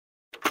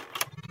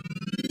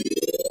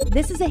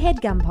This is a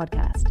HeadGum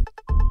podcast.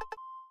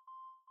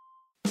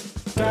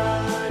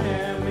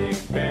 Dynamic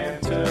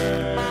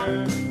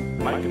banter.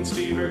 Mike and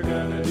Steve are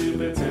gonna do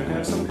bits and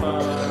have some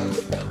fun.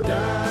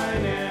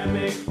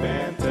 Dynamic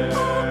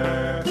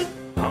banter.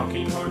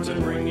 Honking horns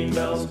and ringing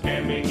bells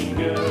and making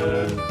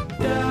good.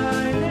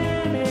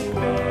 Dynamic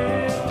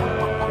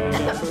banter.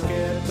 Don't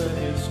forget the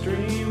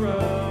history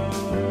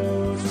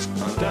road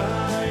on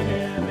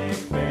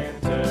Dynamic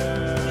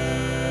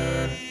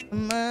banter.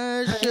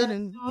 I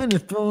shouldn't. On the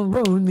throne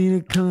road, need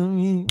to come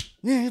in.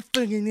 Yeah,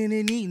 fucking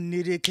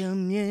need to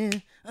come, yeah.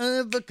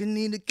 I fucking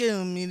need to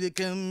come,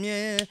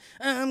 yeah.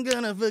 I'm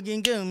gonna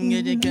fucking come,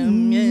 get it,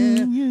 come,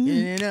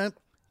 yeah.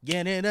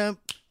 Get it up,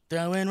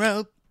 throwing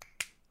rope.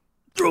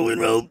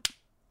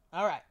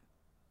 All right.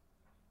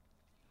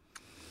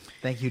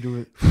 Thank you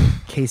to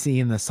Casey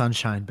and the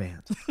Sunshine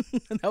Band.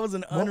 That was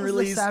an What was the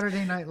unreleased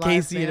Saturday Night Live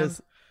Casey band?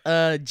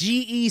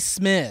 G.E.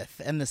 Smith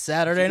and the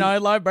Saturday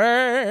Night Live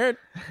Band.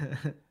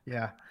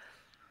 Yeah.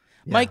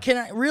 Mike,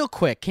 real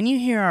quick, can you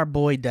hear our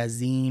boy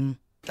Dazim?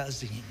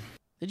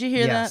 Did you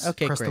hear Yes, that?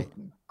 Okay, crystal,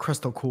 great.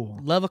 Crystal cool.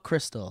 Love a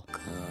crystal.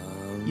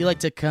 You like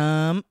to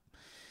come?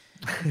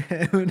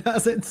 Who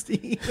doesn't,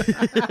 Steve?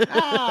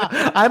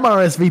 I'm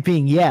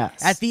RSVPing,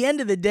 yes. At the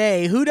end of the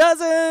day, who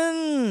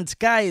doesn't?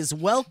 Guys,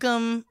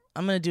 welcome.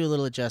 I'm going to do a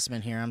little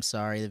adjustment here. I'm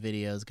sorry. The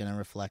video is going to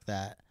reflect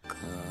that.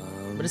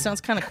 But it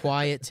sounds kind of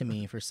quiet to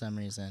me for some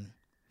reason.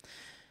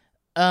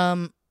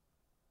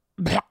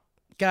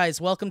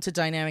 Guys, welcome to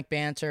Dynamic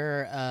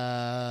Banter.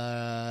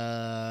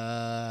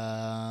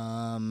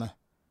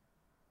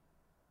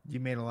 You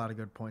made a lot of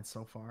good points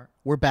so far.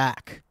 We're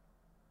back.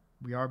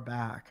 We are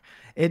back.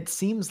 It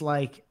seems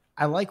like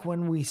I like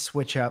when we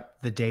switch up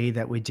the day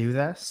that we do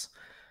this.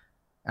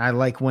 I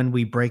like when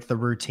we break the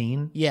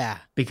routine Yeah.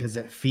 because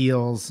it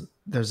feels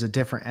there's a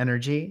different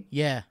energy.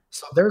 Yeah.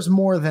 So there's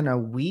more than a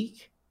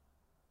week,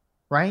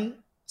 right?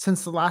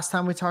 Since the last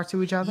time we talked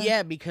to each other?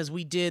 Yeah, because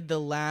we did the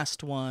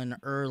last one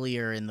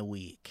earlier in the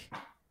week.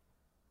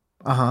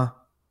 Uh-huh.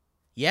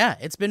 Yeah,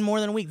 it's been more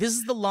than a week. This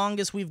is the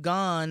longest we've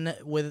gone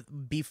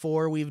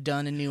before we've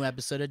done a new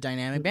episode of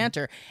Dynamic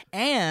Banter.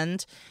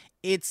 And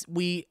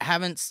we've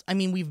been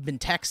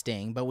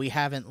texting, but we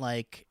haven't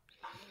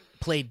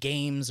played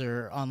games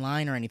or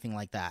online or anything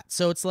like that.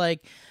 So it's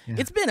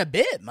It's been a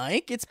bit,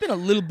 Mike. It's been a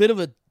little bit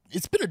of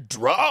it's been a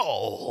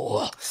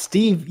draw.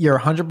 Steve, you're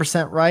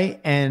 100%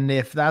 right. And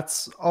if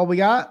that's all we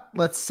got,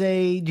 let's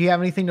say, do you have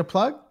anything to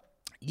plug?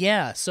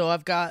 Yeah, so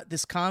I've got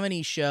this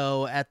comedy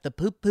show at the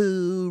Poo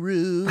Poo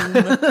Room.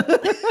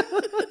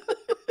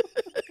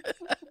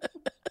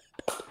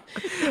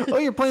 Oh,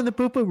 you're playing the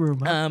poo-poo room,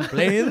 huh? I'm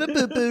playing the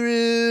Poo Poo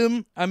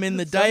Room. I'm in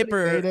the Somebody made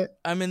diaper. it.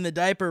 I'm in the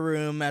diaper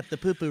room at the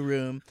Poo Poo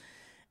Room,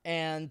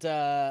 and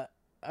or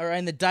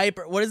in the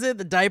diaper. What is it?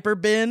 The diaper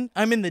bin.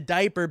 I'm in the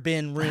diaper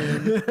bin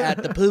room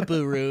at the Poo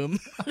Poo Room.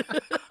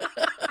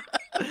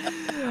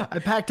 I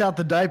packed out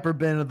the diaper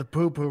bin of the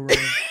poo-poo room.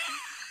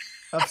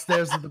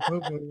 Upstairs in the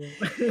poo-poo room.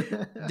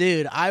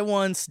 Dude, I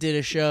once did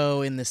a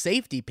show in the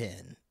safety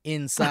pin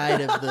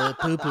inside of the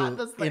poo poo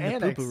That's the in the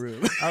annex poo poo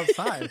room.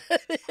 outside.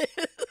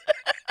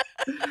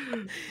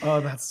 Oh,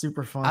 that's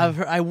super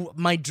fun.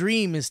 My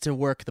dream is to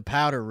work the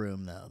powder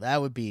room though.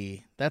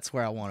 That's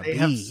where I want to They be.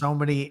 have so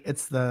many.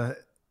 It's the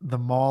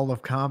mall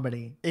of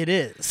comedy. It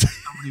is. So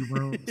many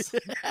rooms.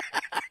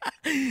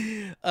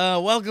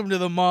 Welcome to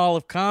the Mall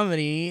of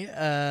Comedy.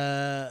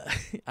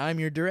 I'm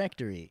your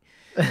directory.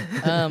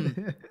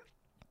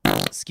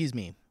 Excuse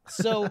me.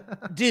 So,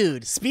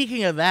 dude,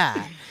 speaking of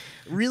that,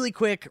 really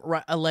quick,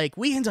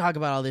 we can talk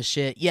about all this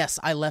shit. Yes,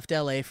 I left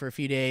LA for a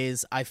few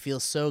days. I feel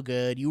so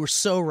good. You were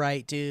so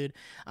right, dude.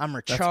 I'm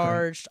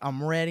recharged.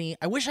 I'm ready.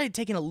 I wish I had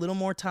taken a little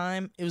more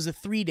time. It was a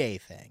 3-day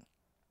thing.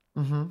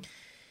 Mm-hmm.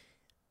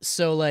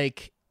 So,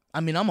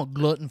 I'm a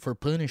glutton for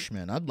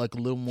punishment. I'd like a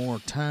little more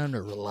time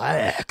to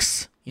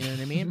relax. You know what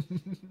I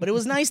mean? But it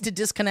was nice to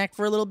disconnect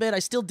for a little bit. I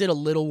still did a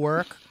little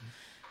work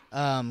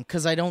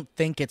because I don't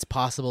think it's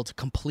possible to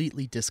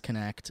completely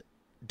disconnect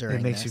during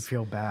It makes this. you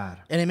feel bad.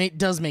 And it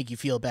does make you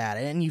feel bad,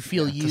 and you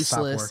feel to stop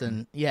useless,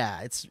 working.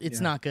 and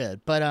it's not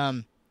good. But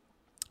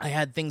I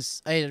had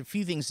a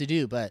few things to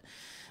do, but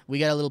we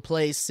got a little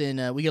place we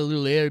got a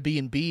little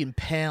Airbnb in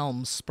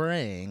Palm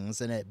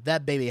Springs, and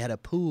that baby had a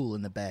pool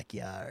in the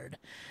backyard.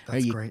 That's Are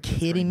you great. That's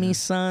kidding great me, news.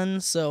 son?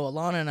 So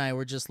Alana and I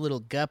were just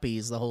little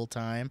guppies the whole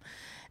time.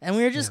 And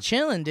we were just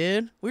chilling,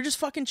 dude. We were just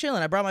fucking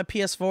chilling. I brought my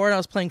PS4 and I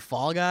was playing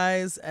Fall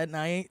Guys at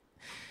night.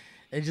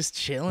 And just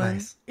chilling.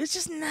 Nice. It's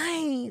just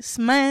nice,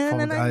 man. Fall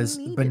and Guys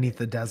I need beneath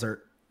the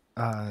desert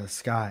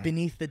sky.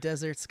 Beneath the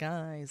desert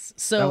skies.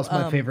 So That was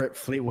my favorite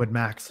Fleetwood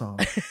Mac song.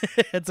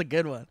 It's a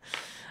good one.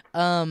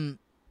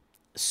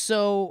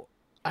 So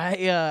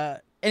I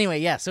anyway,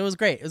 yeah, so it was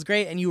great. It was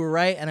great, and you were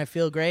right, and I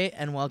feel great,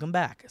 and welcome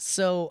back.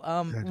 So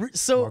Good.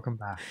 so Welcome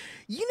back.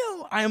 you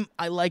know,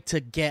 I like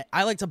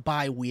to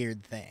buy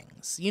weird things.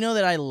 You know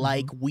that I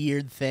like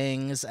weird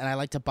things, and I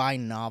like to buy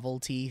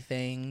novelty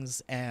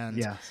things, and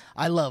Yes.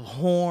 I love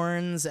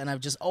horns, and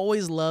I've just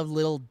always loved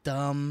little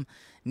dumb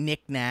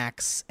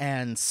knickknacks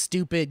and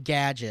stupid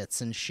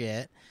gadgets and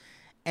shit.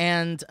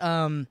 And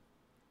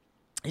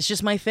it's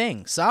just my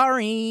thing.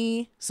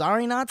 Sorry,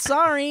 not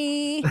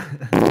sorry.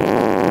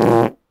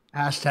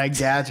 Hashtag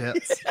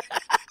gadgets.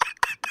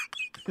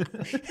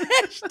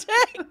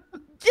 Hashtag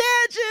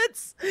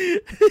gadgets. I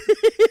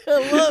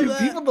love Dude, that.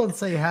 people don't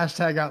say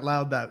hashtag out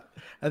loud. That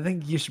I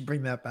think you should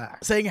bring that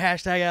back. Saying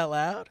hashtag out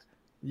loud.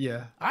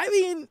 Yeah. I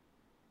mean,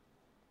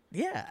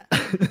 yeah.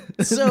 No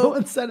So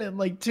one said it in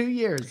like 2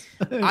 years.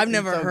 I've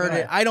never It's heard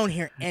okay. it. I don't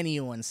hear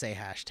anyone say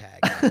hashtag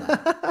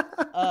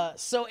out loud.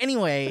 So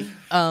anyway,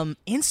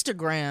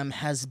 Instagram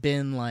has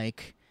been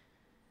like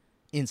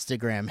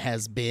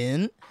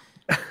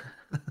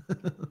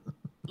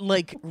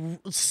like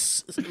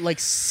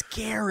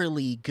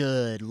scarily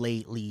good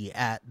lately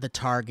at the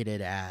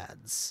targeted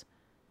ads.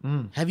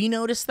 Have you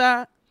noticed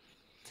that?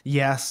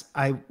 Yes,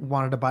 I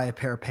wanted to buy a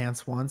pair of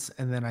pants once,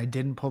 and then I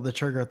didn't pull the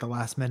trigger at the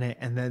last minute,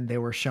 and then they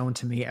were shown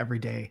to me every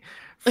day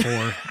for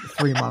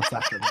 3 months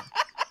after that.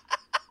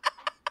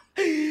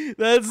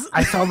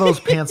 I saw those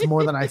pants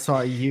more than I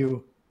saw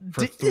you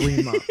for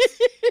 3 months.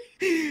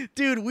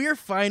 Dude, we're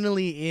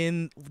finally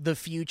in the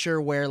future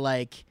where,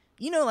 like,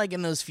 you know, like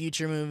in those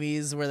future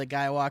movies where the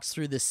guy walks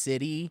through the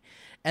city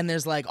and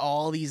there's like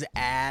all these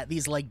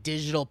these like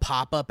digital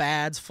pop-up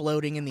ads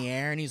floating in the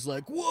air, and he's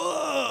like,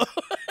 whoa.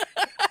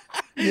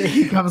 Yeah,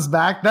 he comes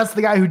back. That's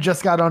the guy who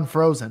just got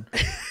unfrozen.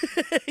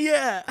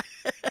 Yeah.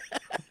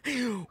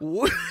 He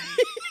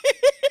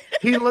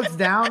looks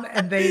down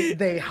and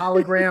they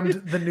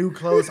hologrammed the new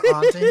clothes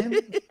onto him.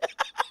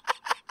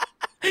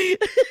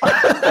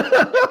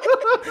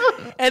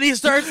 And he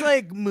starts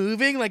like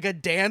moving like a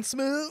dance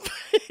move.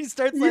 He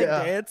starts like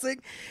Yeah.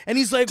 dancing, and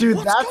he's like, Dude,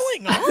 what's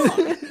going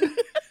on?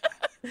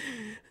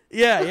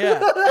 Yeah.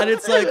 And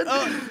it's like,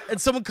 oh, and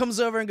someone comes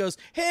over and goes,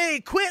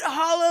 hey, quit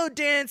hollow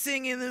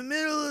dancing in the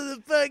middle of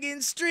the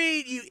fucking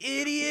street, you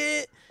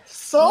idiot.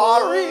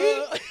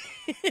 Sorry.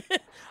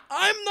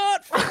 I'm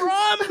not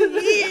from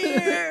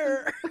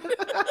here.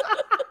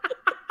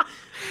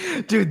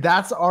 Dude,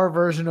 that's our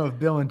version of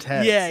Bill and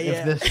Ted. Yeah.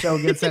 If this show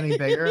gets any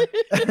bigger,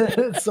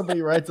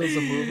 somebody writes us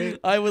a movie.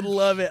 I would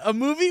love it. A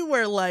movie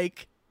where,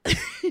 like,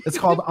 It's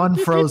called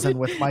Unfrozen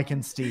with Mike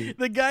and Steve.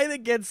 the guy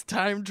that gets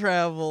time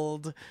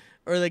traveled,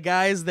 or the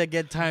guys that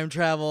get time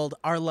traveled,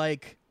 are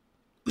like,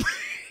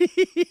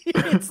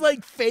 it's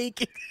like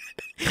fake.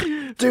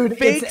 Dude,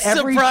 Fake, it's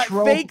every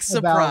trope fake about-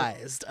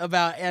 surprised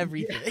about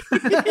everything.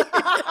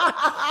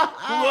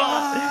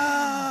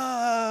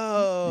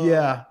 Whoa!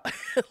 Yeah.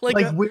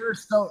 like we're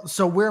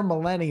we're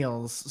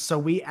millennials, so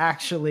we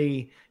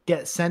actually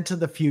get sent to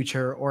the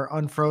future or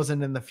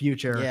unfrozen in the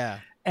future. yeah.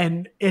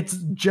 And it's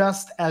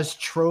just as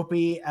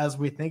tropey as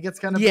we think it's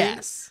gonna be.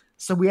 Yes.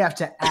 So we have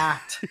to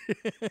act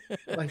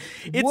like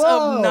It's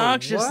whoa,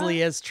 obnoxiously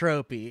what? as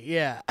tropey.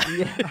 Yeah.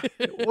 Yeah.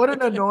 What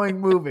an annoying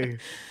movie.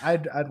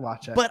 I'd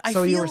watch it. But I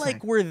So you feel were like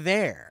saying. we're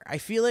there. I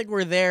feel like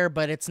we're there,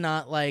 but it's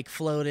not like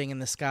floating in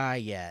the sky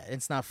yet.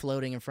 It's not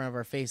floating in front of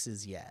our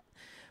faces yet.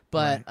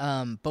 But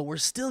but we're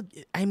still,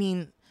 I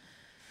mean,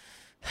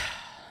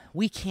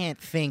 we can't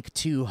think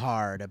too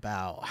hard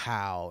about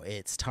how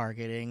it's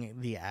targeting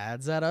the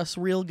ads at us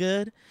real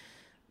good,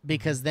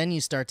 because then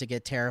you start to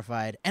get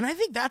terrified. And I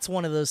think that's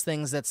one of those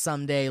things that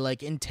someday,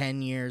 like in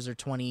 10 years or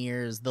 20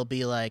 years, they'll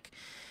be like,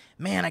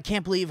 man, I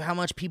can't believe how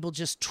much people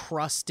just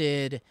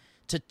trusted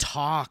to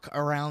talk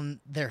around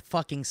their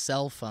fucking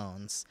cell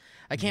phones.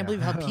 I can't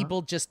believe how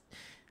people just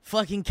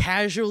fucking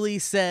casually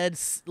said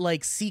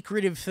like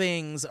secretive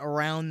things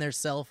around their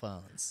cell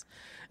phones.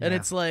 And Yeah.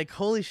 it's like,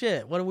 holy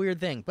shit, what a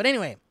weird thing. But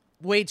anyway,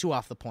 way too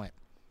off the point.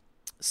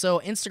 So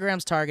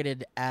Instagram's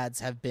targeted ads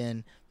have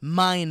been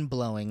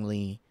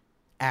mind-blowingly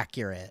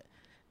accurate.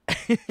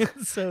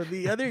 So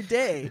the other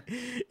day,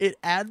 it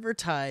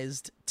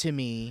advertised to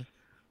me,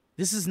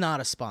 this is not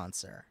a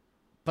sponsor,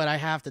 but I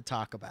have to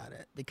talk about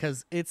it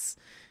because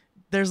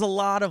there's a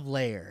lot of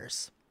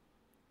layers.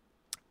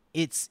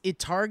 It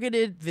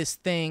targeted this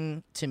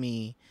thing to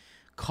me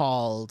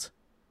called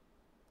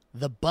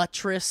the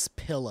buttress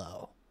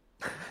pillow.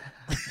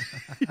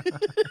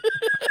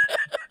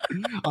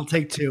 I'll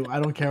take 2. I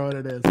don't care what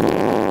it is.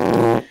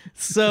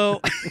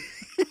 So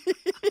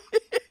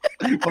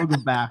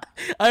Welcome back.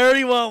 I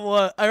already want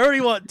one. I already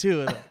want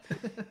 2 of them.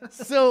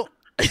 So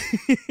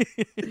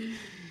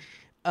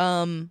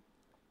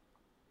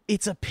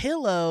it's a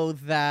pillow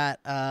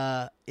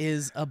that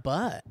is a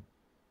butt.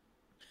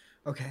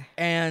 Okay.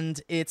 And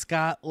it's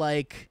got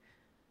like,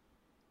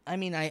 I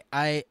mean,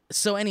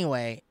 so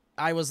anyway,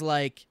 I was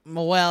like,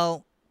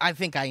 well, I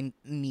think I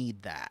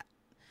need that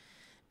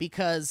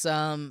because, you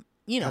know,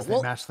 Because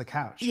they match the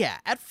couch. yeah,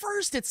 at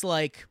first it's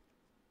like,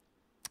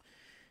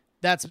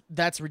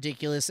 that's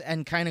ridiculous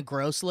and kind of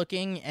gross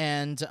looking,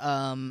 and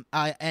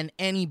and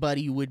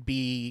anybody would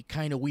be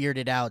kind of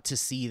weirded out to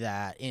see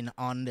that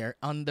on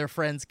their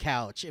friend's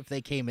couch if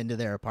they came into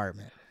their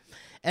apartment.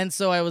 And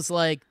so I was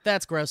like,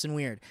 that's gross and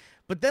weird.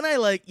 But then I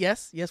like,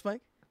 yes,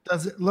 Mike?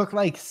 Does it look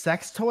like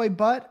sex toy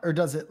butt, or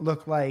does it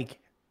look like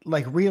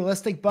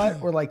realistic butt,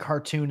 or like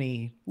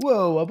cartoony?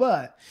 Whoa, a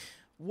butt.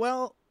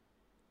 Well,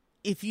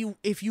 if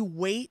you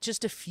wait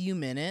just a few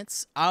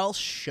minutes, I'll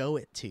show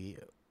it to you.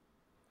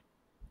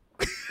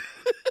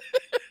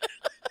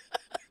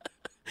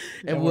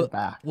 And we're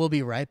back. We'll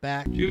be right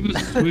back. You have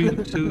a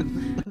sweet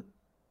tooth.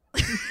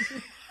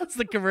 That's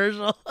the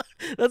commercial.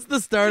 That's the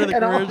start of the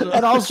commercial.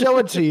 And I'll show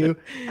it to you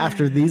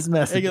after these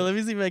messages. Okay, let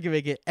me see if I can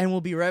make it. And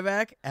we'll be right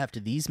back after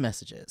these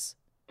messages.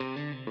 You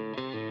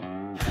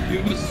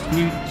have a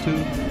sweet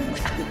tooth.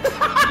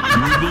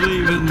 You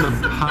believe in the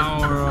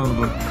power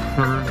of a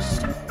curse.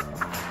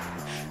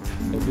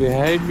 Have you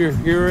had your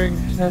hearing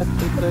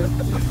tested?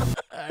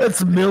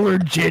 That's Miller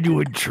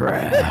Genuine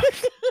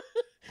Draft.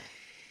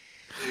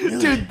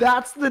 Dude,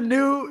 that's the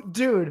new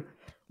dude.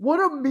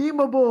 What a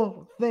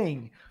memeable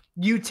thing.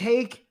 You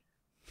take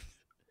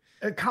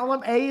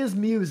column A is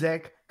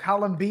music,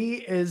 column B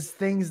is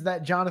things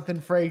that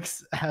Jonathan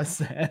Frakes has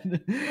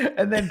said,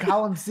 and then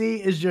column C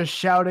is just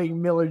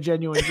shouting Miller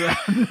Genuine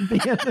Draft at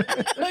the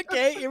end.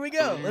 Okay, here we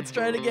go. Let's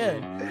try it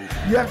again.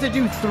 You have to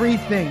do 3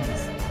 things.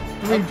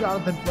 3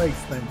 Jonathan Frakes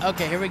things.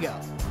 Okay, here we go.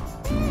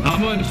 How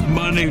much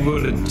money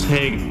would it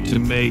take to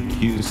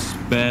make you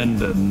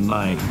spend a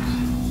night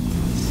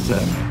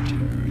cemetery?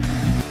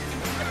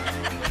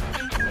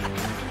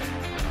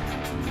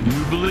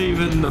 You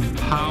believe in the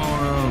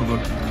power of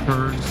a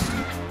curse?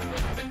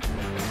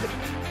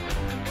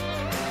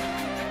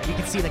 You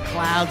can see the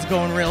clouds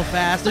going real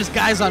fast. There's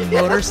guys on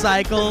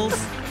motorcycles.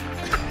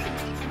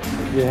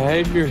 Have you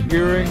had your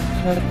hearing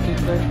tested?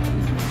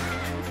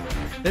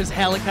 There's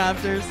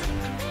helicopters.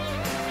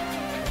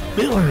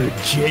 Miller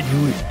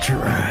Genuine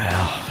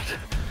Draft.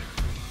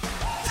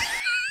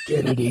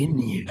 Get it in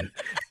you.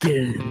 Get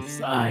it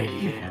inside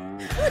you.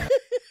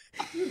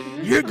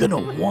 You're gonna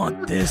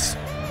want this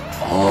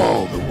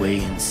all the way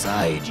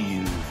inside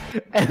you.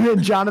 And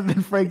then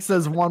Jonathan Frakes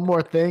says one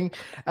more thing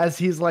as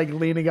he's like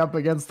leaning up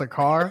against the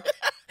car.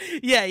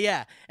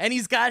 Yeah. And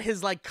he's got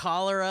his like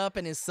collar up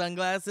and his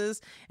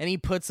sunglasses, and he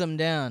puts them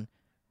down.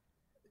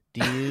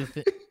 Do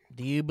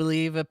you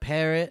believe a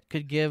parrot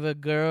could give a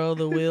girl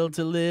the will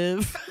to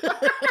live?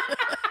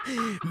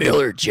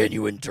 Miller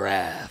Genuine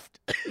Draft.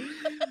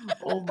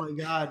 Oh my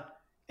God.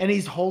 And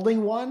he's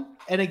holding one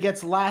and it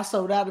gets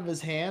lassoed out of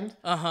his hand.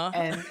 Uh-huh.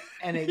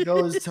 And it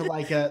goes to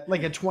like a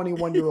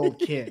 21-year-old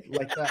kid,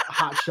 like that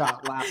hot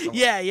shot lasso.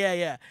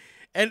 Yeah.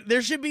 And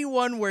there should be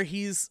one where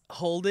he's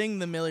holding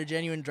the Miller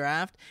Genuine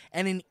Draft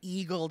and an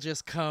eagle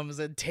just comes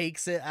and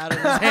takes it out of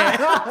his hand.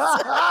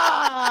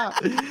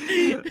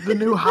 The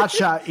new hot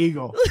shot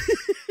eagle.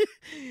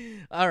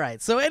 All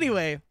right. So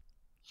anyway,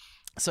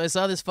 I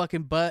saw this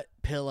fucking butt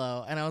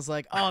pillow and I was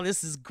like, oh,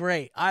 this is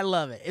great. I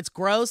love it. It's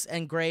gross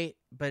and great,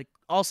 but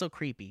also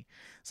creepy.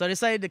 So I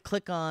decided to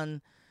click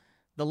on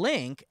the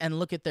link and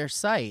look at their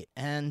site,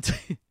 and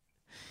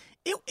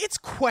it's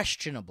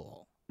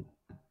questionable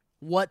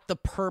what the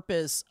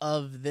purpose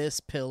of this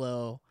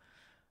pillow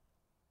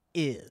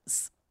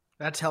is.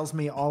 That tells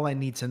me all I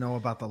need to know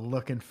about the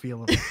look and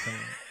feel of the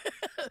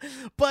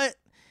pillow. But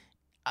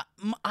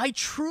I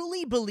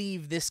truly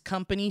believe this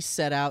company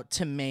set out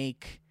to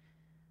make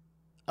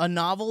a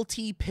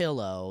novelty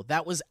pillow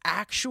that was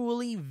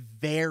actually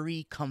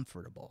very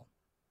comfortable.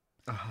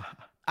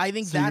 I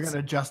think So that's you're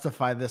going to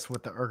justify this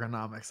with the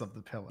ergonomics of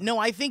the pillow. No,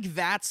 I think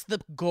that's the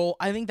goal.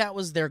 I think that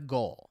was their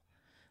goal.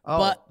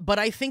 Oh. But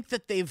I think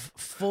that they've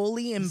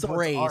fully it's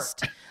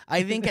embraced.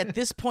 I think at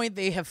this point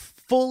they have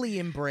fully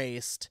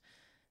embraced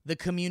the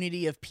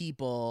community of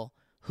people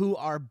who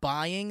are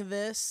buying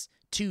this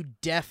to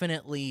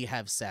definitely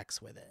have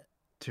sex with it.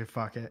 To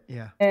fuck it,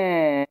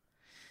 yeah.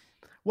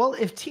 Well,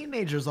 if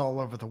teenagers all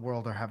over the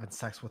world are having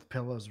sex with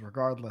pillows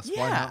regardless,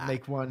 why Yeah. not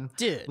make one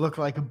Dude. look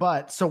like a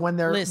butt? So when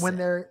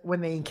Listen. when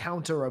they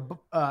encounter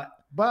a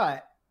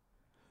butt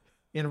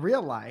in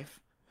real life,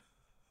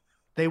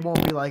 they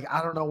won't be like,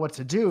 I don't know what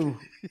to do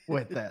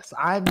with this.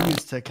 I'm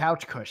used to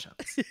couch cushions.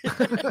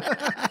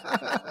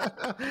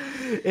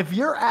 If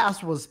your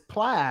ass was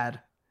plaid,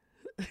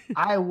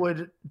 I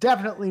would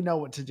definitely know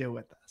what to do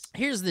with this.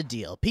 Here's the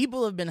deal.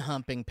 People have been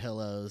humping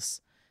pillows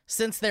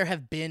since there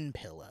have been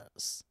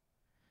pillows.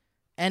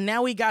 And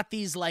now we got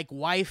these like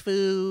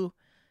waifu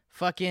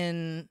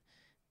fucking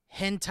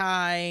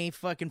hentai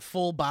fucking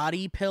full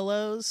body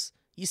pillows.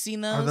 You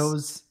seen those? Are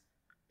those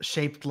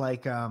shaped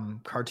like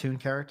cartoon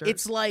characters?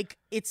 It's like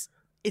it's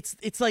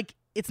like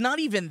it's not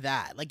even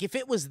that. Like if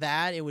it was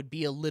that, it would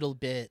be a little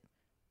bit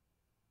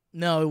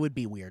No, it would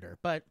be weirder.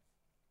 But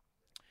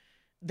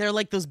they're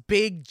like those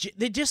big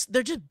they're just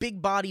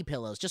big body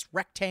pillows, just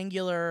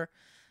rectangular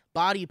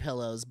body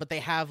pillows, but they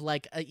have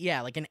like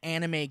like an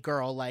anime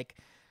girl like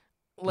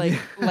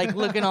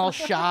looking all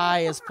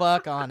shy as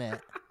fuck on it.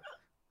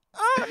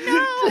 Oh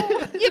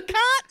no, you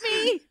caught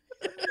me.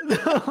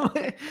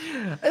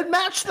 It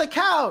matched the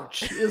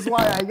couch is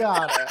why I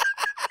got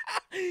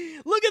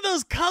it. Look at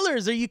those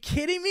colors. Are you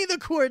kidding me? The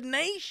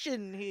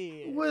coordination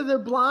here. Were there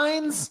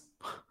blinds?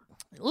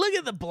 Look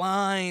at the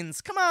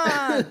blinds. Come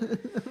on.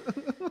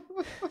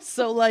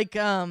 So like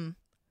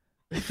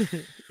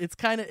It's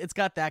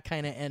got that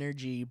kind of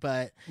energy,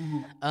 but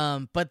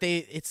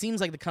it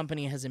seems like the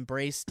company has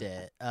embraced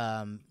it,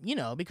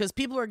 because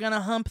people are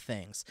gonna hump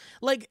things.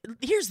 Like,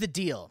 here's the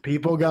deal: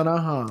 People gonna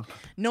hump.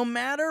 no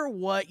matter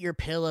what your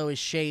pillow is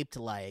shaped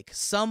like,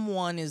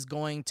 someone is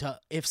going to,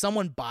 if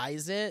someone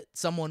buys it,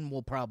 someone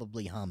will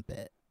probably hump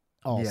it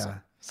also. Yeah,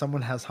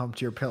 someone has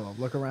humped your pillow.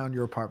 Look around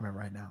your apartment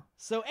right now.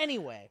 So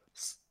anyway,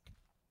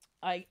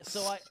 I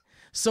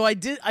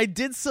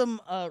did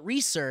some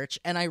research,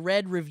 and I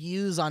read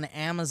reviews on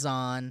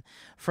Amazon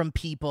from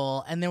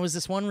people, and there was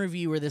this one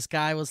review where this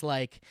guy was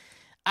like,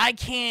 I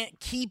can't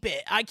keep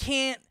it. I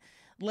can't,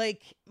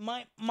 like,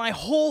 my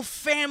whole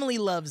family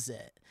loves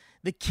it.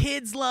 The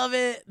kids love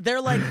it.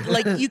 They're like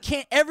you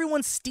can't,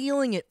 everyone's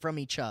stealing it from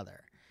each other.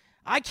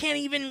 I can't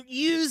even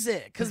use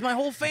it because my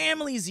whole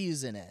family's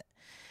using it.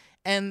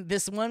 And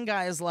this one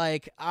guy is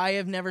like, I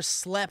have never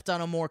slept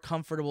on a more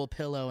comfortable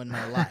pillow in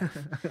my life.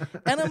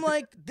 And I'm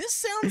like, this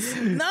sounds,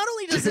 not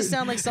only does this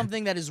sound like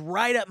something that is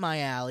right up my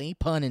alley,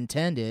 pun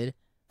intended.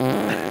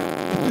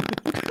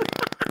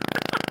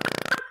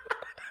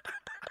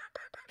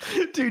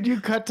 Dude,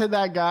 you cut to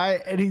that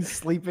guy and he's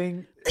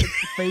sleeping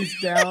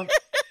face down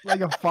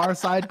like a Far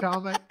Side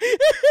comic.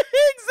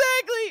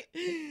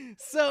 Exactly.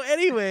 So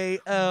anyway,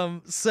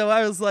 so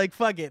I was like,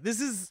 fuck it.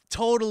 This is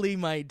totally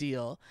my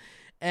deal.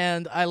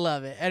 And I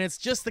love it. And it's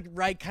just the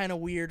right kind of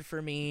weird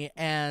for me.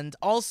 And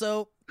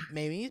also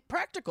maybe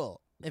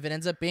practical. If it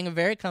ends up being a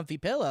very comfy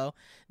pillow,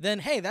 then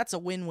hey, that's a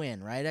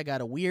win-win, right? I got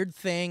a weird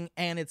thing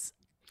and it's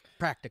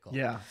practical.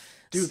 Yeah.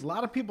 Dude, a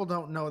lot of people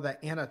don't know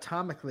that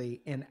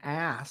anatomically an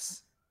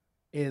ass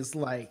is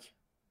like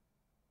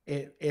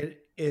it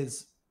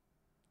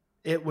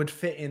would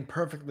fit in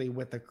perfectly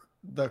with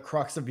the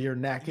crux of your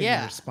neck and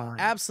your spine.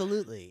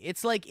 Absolutely.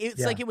 It's like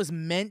it was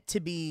meant to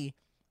be.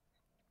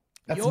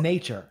 That's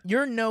nature.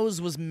 Your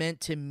nose was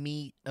meant to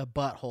meet a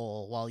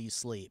butthole while you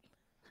sleep.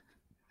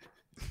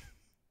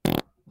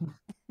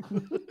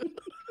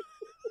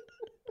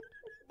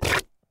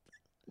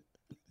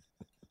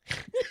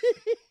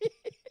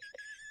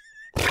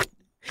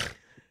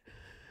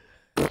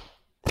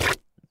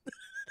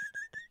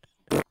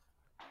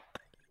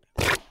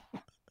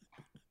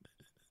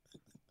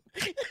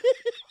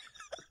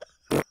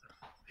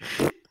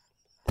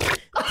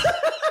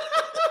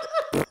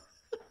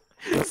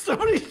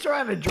 Somebody's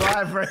trying to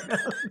drive right now.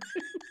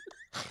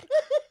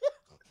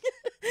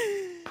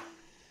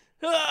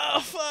 Oh,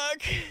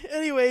 fuck.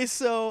 Anyway,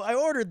 so I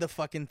ordered the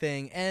fucking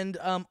thing, and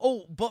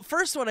but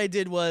first what I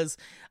did was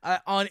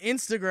on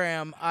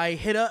Instagram I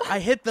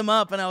hit them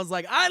up and I was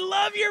like, I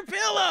love your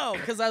pillow,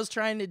 because I was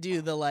trying to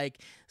do the like,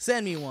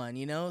 send me one,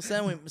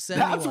 send me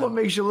That's one. what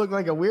makes you look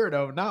like a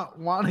weirdo, not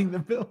wanting the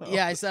pillow.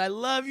 Yeah, I said I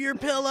love your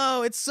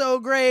pillow, it's so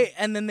great,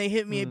 and then they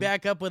hit me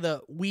back up with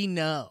a we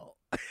know.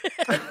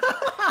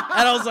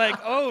 And I was like,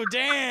 oh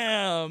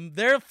damn,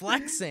 they're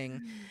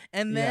flexing.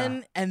 And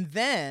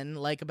then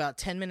like about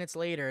 10 minutes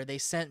later, they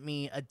sent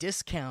me a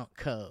discount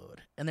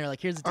code. And they're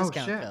like, here's a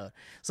discount code.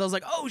 So I was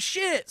like, oh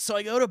shit. So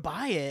I go to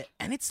buy it,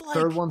 and it's like,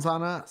 third one's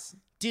on us.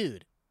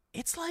 Dude,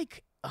 it's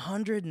like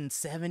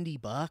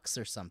 $170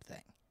 or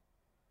something.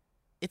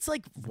 It's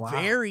like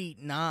very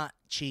not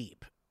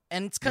cheap.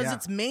 And it's because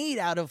it's made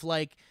out of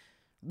like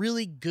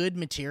really good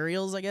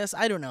materials, I guess.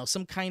 I don't know,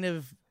 some kind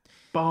of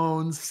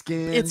bones,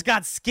 skin. It's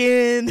got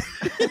skin.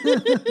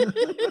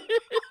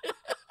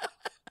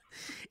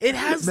 It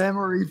has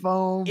memory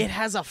foam. It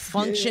has a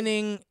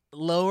functioning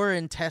lower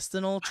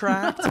intestinal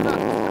tract.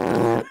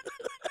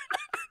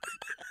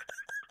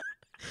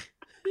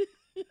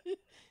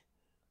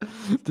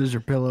 Does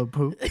your pillow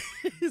poop?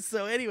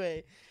 So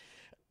anyway,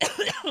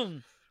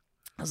 I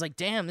was like,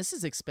 damn, this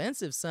is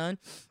expensive, son.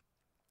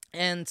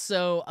 And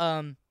so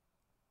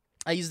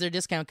I used their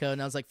discount code,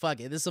 and I was like, fuck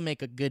it, this will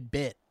make a good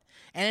bit.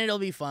 And it'll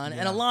be fun,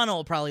 and Alana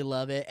will probably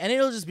love it, and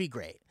it'll just be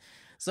great.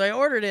 So I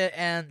ordered it,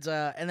 and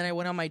then I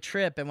went on my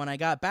trip, and when I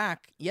got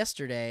back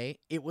yesterday,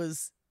 it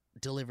was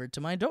delivered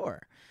to my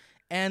door.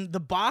 And the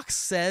box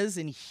says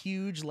in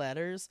huge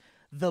letters,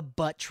 the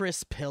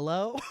buttress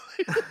pillow.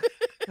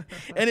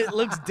 And it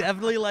looks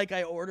definitely like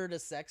I ordered a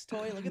sex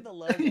toy. Look at the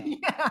logo.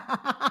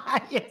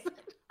 Yes.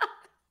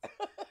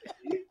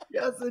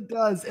 Yes, it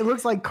does. It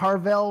looks like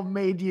Carvel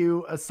made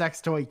you a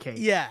sex toy cake.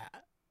 Yeah.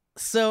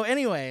 So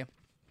anyway,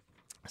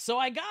 so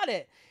I got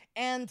it,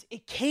 and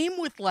it came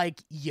with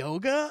like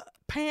yoga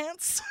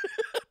pants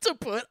to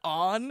put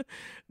on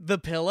the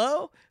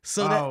pillow.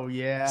 So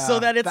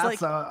that it's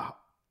that's like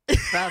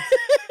that's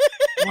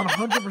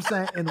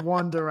 100% in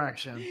one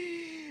direction.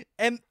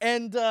 And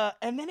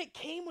then it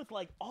came with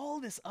like all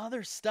this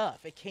other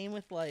stuff. It came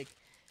with like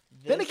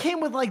Then it came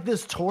with like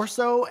this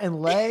torso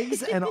and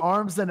legs and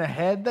arms and a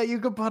head that you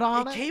could put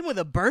on it. It came with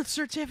a birth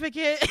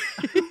certificate.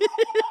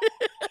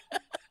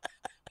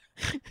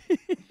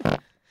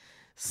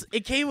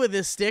 It came with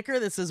this sticker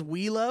that says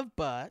 "We love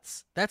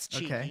butts." That's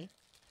cheeky. Okay.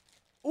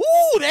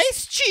 Ooh,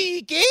 that's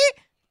cheeky.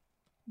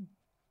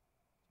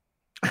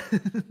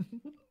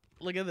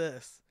 Look at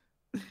this.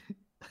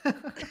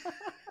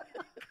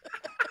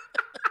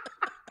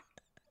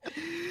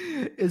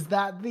 Is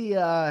that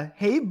the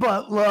hey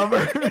butt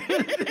lover? Dude,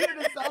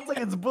 it sounds like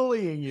it's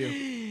bullying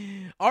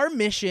you. Our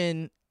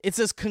mission, it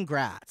says,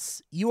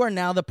 congrats. You are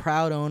now the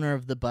proud owner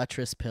of the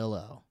buttress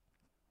pillow.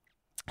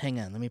 Hang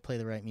on, let me play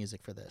the right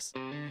music for this.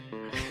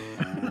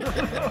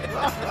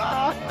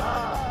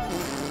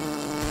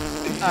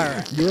 All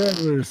right. You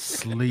ever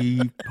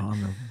sleep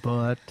on a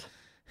butt?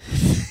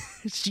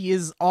 She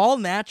is all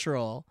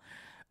natural,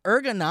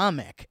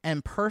 ergonomic,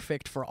 and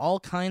perfect for all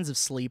kinds of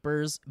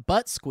sleepers,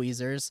 butt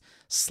squeezers,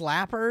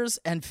 slappers,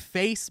 and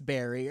face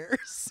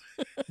barriers.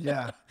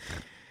 Yeah.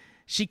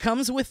 She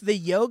comes with the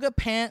yoga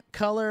pant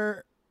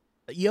outer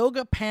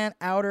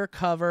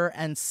cover,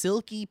 and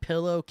silky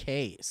pillow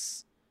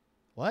case.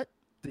 What?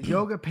 The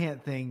yoga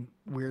pant thing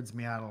weirds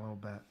me out a little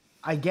bit.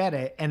 I get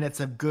it, and it's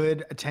a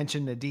good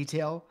attention to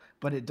detail,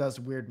 but it does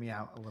weird me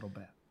out a little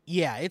bit.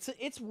 Yeah,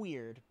 it's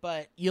weird,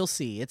 but you'll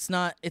see. It's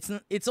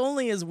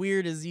only as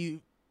weird as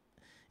you.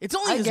 It's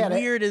only as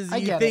weird as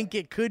you think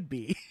it could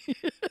be.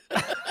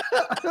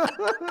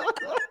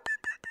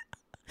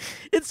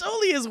 It's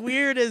only as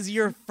weird as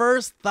your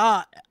first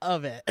thought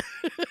of it.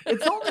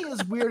 It's only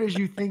as weird as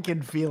you think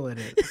and feel it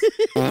is.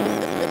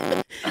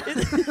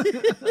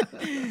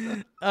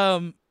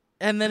 And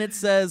then it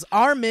says,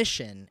 our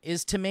mission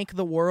is to make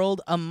the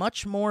world a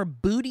much more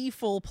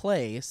bootyful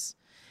place,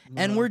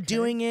 and we're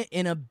doing it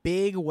in a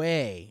big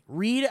way.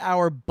 Read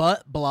our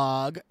butt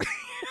blog.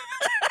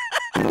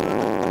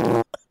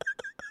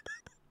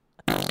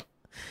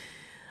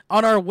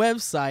 On our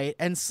website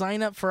and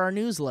sign up for our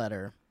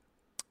newsletter.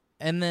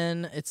 And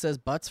then it says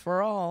butts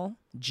for all,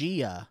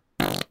 Gia.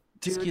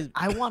 Dude,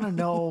 I want to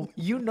know,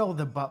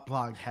 the butt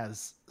blog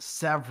has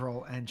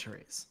several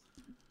entries.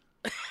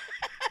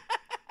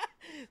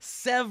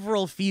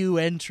 Several few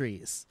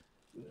entries.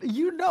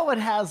 It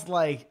has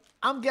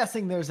I'm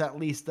guessing there's at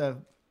least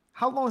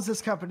how long has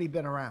this company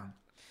been around?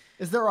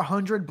 Is there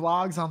 100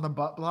 blogs on the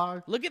butt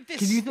blog? Look at this.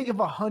 Can you think of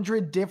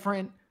 100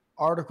 different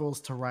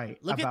articles to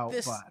write Look about at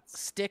this butts?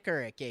 sticker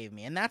it gave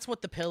me, and that's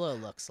what the pillow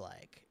looks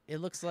like. It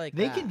looks like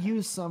they that. could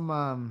use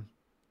some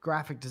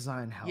graphic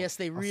design help. Yes,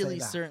 they I'll really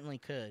say that. certainly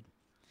could.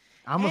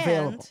 I'm and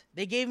available.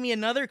 They gave me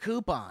another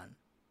coupon.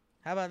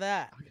 How about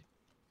that?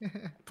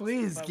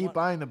 Please I keep want-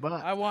 buying the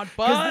butts. I want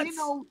Because butts. they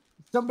know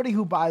somebody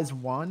who buys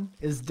one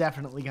is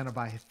definitely going to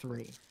buy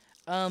 3.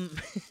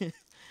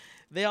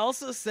 They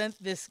also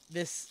sent this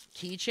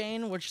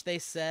keychain, which they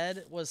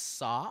said was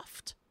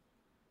soft.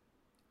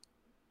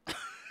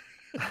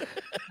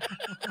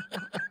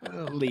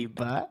 Leave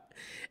butt.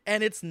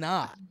 And it's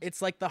not.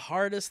 It's like the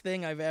hardest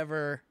material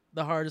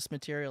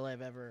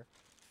I've ever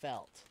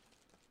felt.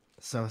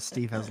 So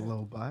Steve has a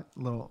little butt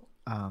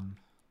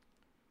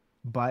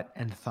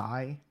and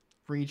thigh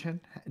region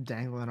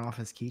dangling off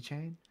his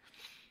keychain.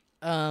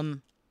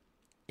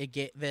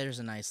 There's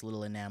a nice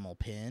little enamel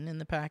pin in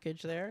the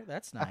package there.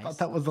 That's nice. I thought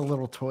that was a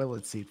little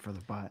toilet seat for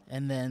the butt.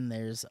 And then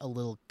there's a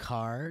little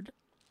card.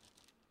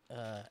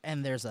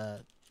 And there's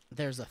a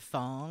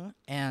thong.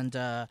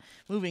 And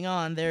moving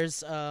on,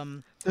 there's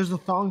a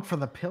thong for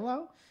the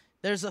pillow?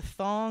 There's a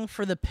thong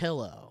for the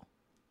pillow.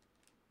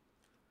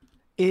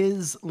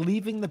 Is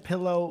leaving the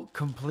pillow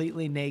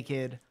completely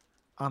naked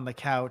on the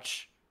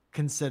couch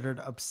considered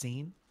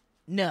obscene?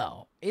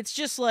 No, it's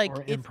just like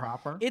Or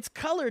improper? It's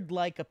colored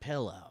like a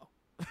pillow.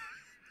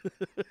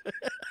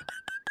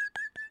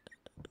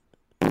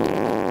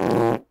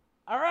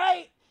 All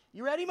right,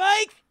 you ready,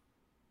 Mike?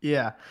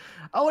 Yeah.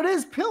 Oh, it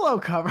is pillow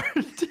covered,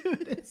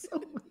 dude. It's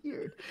so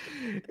weird.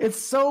 It's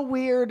so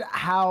weird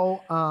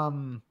how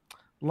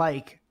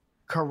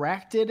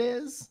correct it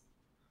is.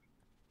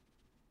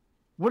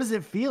 What does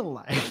it feel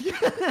like?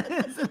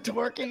 Is it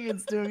twerking?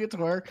 It's doing a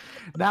twerk.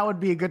 That would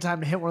be a good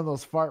time to hit one of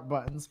those fart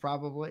buttons,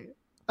 probably.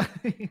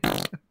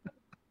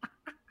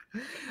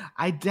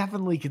 I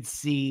definitely could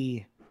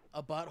see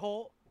A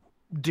butthole?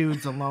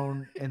 dudes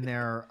alone in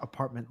their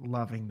apartment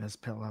loving this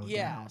pillow.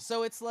 Yeah. down.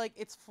 So it's like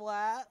it's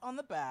flat on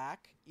the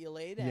back. You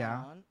lay down,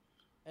 Yeah.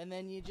 and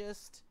then you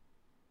just,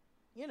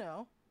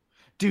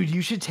 Dude,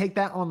 you should take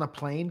that on the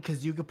plane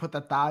because you could put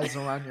the thighs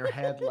around your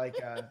head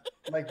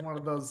like one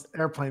of those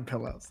airplane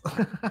pillows.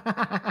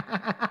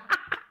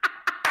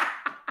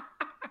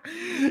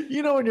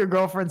 When your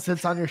girlfriend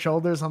sits on your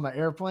shoulders on the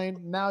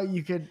airplane, now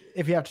you could,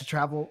 if you have to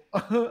travel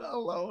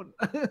alone.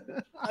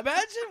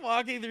 Imagine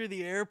walking through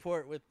the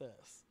airport with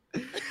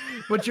this.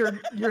 But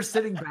you're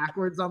sitting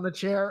backwards on the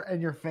chair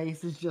and your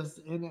face is just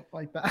in it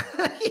like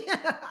that.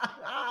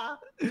 Yeah.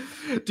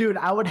 Dude,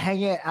 I would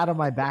hang it out of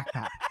my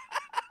backpack.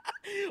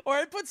 Or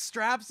I'd put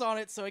straps on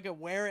it so I could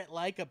wear it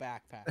like a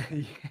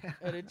backpack. Yeah.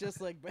 And it just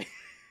like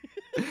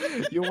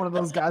You're one of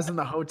those guys in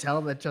the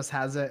hotel that just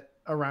has it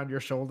around your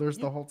shoulders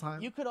the whole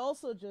time. You could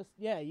also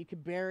you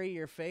could bury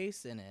your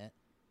face in it.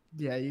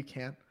 Yeah, you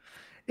can.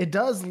 It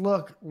does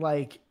look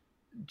like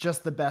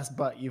just the best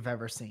butt you've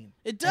ever seen.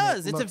 It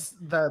does. And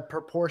the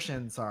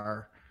proportions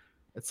are,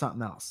 it's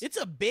something else. It's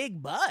a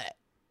big butt.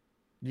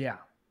 Yeah.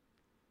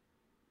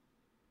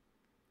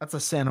 That's a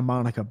Santa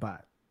Monica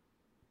butt.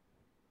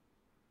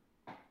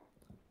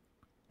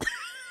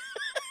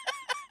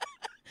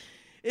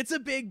 It's a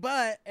big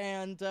butt,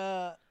 and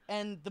the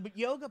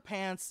yoga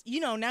pants. You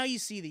know, now you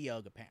see the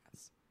yoga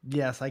pants.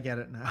 Yes, I get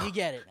it now. You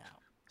get it now.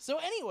 So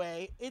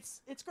anyway,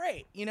 it's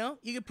great. You know,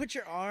 you can put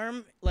your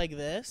arm like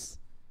this,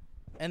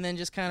 and then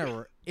just kind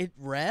of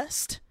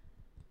rest.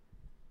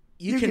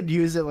 You can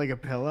use it like a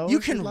pillow. You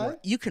if you'd can like.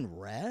 you can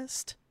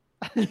rest.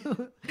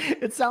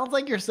 It sounds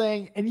like you're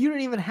saying, and you don't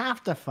even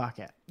have to fuck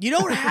it. You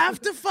don't have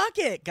to fuck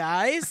it,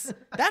 guys.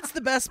 That's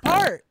the best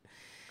part.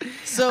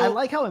 So I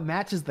like how it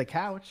matches the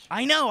couch.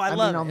 I know, I mean,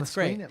 love on it. the It's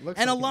screen, great. it looks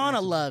And like it Alana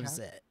matches the loves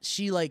couch.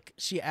 it.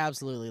 She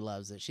absolutely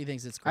loves it. She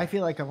thinks it's great. I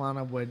feel like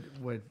Alana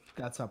would.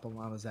 That's up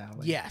Alana's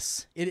alley.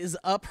 Yes, it is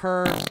up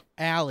her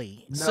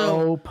alley.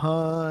 No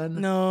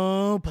pun.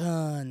 No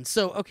pun.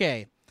 So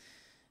okay,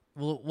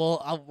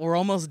 we're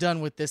almost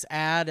done with this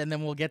ad, and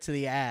then we'll get to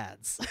the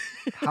ads.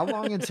 How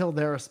long until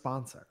they're a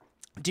sponsor?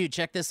 Dude,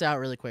 check this out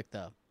really quick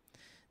though.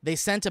 They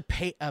sent a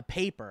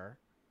paper.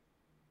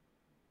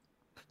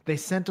 They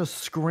sent a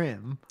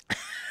scrim.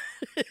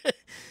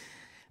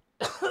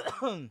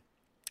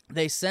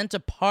 They sent a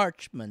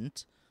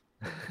parchment.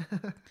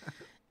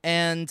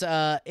 And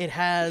it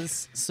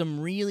has some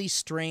really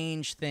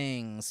strange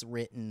things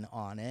written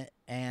on it.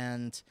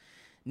 And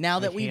now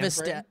that we've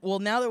established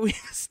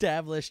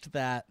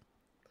that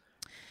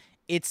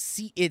it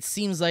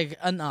seems like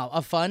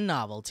a fun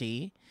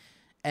novelty,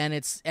 and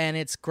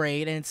it's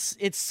great, and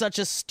it's such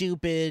a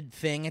stupid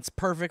thing. It's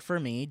perfect for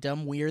me.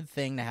 Dumb weird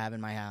thing to have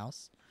in my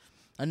house.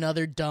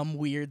 Another dumb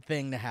weird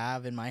thing to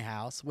have in my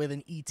house with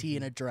an ET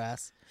and a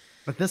dress.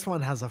 But this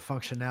one has a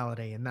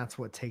functionality, and that's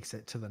what takes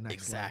it to the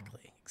next level.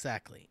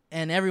 Exactly.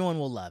 And everyone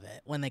will love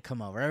it when they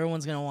come over.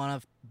 Everyone's going to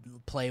want to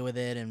play with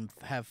it and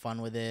have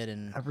fun with it.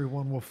 And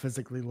Everyone will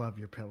physically love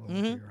your pillow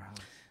into your house.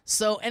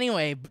 so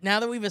anyway, now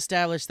that we've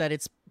established that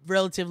it's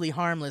relatively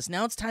harmless,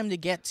 now it's time to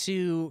get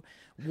to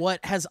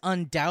what has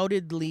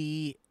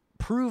undoubtedly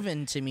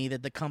proven to me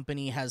that the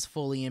company has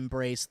fully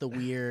embraced the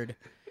weird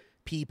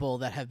people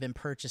that have been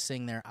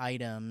purchasing their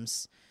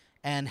items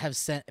and have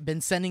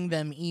been sending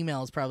them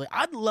emails. Probably,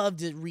 I'd love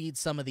to read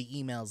some of the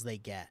emails they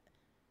get.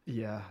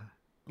 Yeah.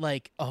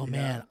 Like, oh Yeah.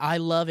 man, I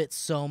love it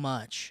so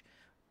much.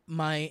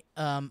 My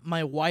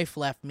wife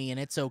left me, and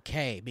it's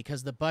okay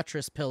because the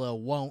buttress pillow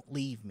won't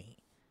leave me.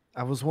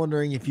 I was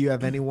wondering if you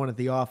have anyone at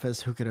the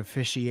office who could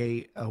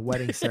officiate a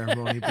wedding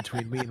ceremony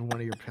between me and one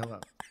of your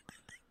pillows.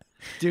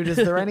 Dude, is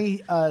there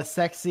any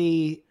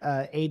sexy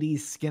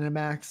 80s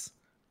Skinamax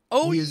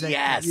Oh music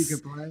that you yes,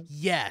 could play?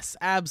 yes,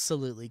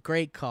 absolutely.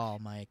 Great call,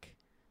 Mike.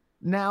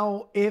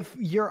 Now, if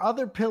your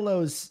other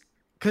pillows,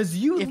 because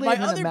you If live my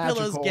in a other magical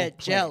pillows get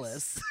place.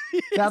 jealous,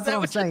 is That's that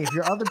what I'm saying. If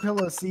your other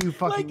pillows see you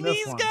fucking like this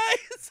these one,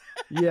 guys.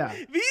 yeah.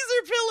 These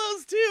are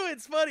pillows too.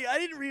 It's funny. I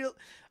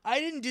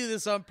didn't do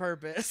this on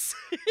purpose.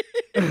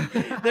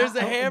 There's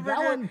a hamburger.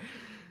 That one,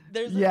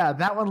 There's yeah,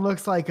 that one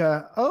looks like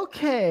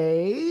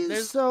okay.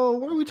 There's- So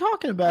what are we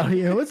talking about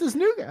here? What's this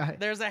new guy?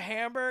 there's a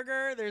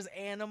hamburger, there's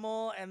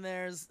animal, and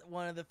there's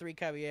one of the three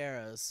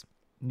caballeros.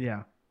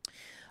 Yeah.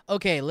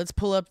 Okay, let's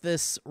pull up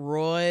this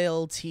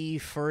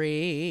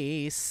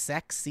royalty-free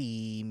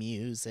sexy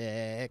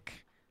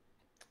music.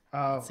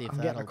 Oh, see if I'm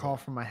getting a that'll call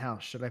from my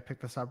house. Should I pick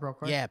this up real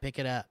quick? Yeah, pick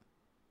it up.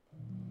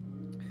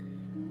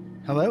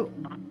 Hello?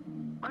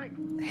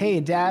 Hey,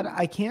 Dad,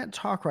 I can't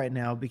talk right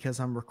now because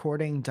I'm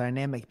recording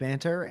Dynamic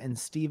Banter, and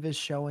Steve is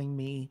showing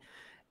me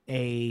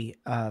a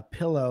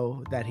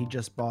pillow that he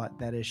just bought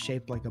that is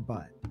shaped like a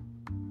butt.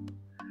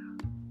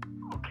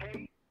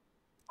 Okay.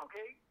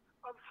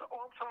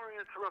 I'm sorry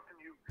interrupting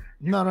you.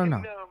 No.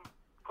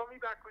 Call me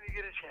back when you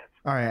get a chance.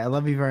 All right, I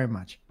love you very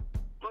much.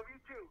 Love you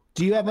too.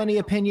 Do you have any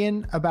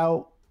opinion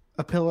about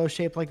a pillow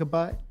shaped like a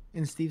butt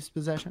in Steve's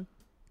possession?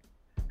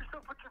 Just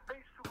don't put your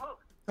face too close.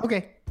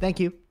 Okay, thank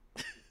you.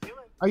 See you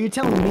later. Are you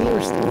telling me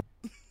or Steve?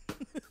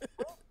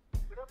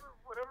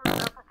 Whatever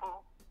is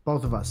apropos.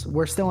 Both of us.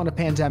 We're still in a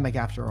pandemic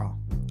after all.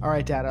 All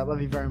right, Dad, I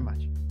love you very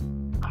much.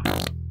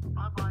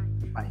 Bye-bye.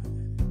 Bye.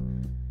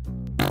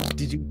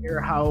 Did you hear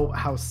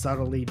how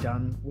subtly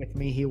done with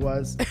me he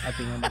was at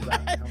the end of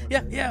that?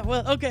 Yeah,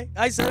 well, okay.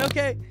 I said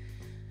okay.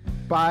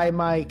 Bye,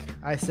 Mike.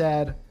 I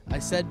said. I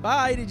said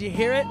bye. Did you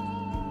hear it?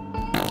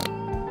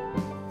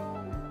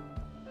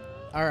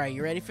 All right,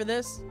 you ready for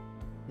this?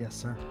 Yes,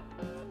 sir.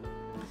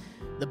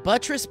 The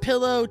buttress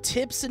pillow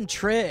tips and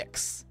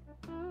tricks.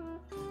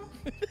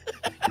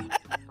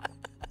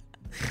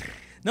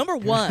 Number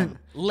 1,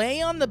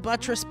 lay on the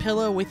buttress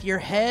pillow with your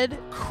head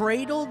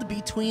cradled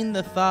between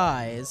the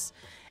thighs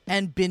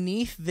and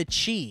beneath the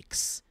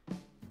cheeks,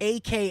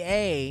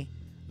 aka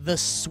the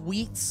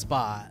sweet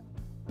spot.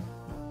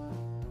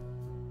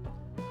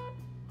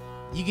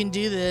 You can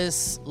do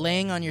this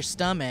laying on your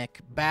stomach,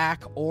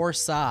 back or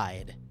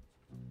side.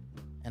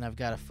 And I've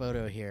got a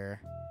photo here.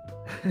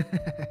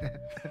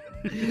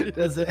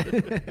 Does it?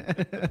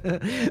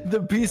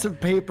 The piece of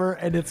paper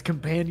and its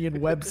companion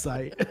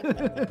website.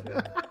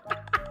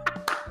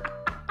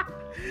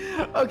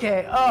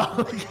 Okay. Oh,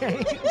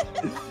 okay.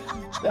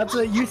 That's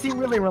a. You seem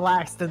really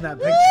relaxed in that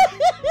picture.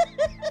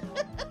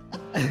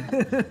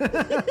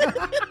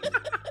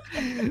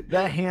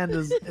 That hand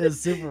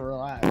is super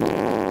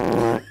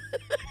relaxed.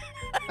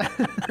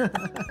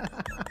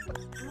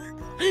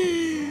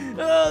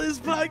 Oh, this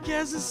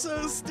podcast is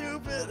so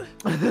stupid.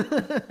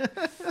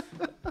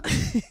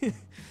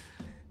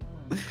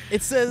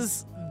 It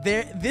says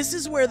this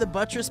is where the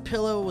buttress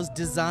pillow was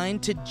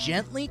designed to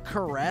gently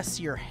caress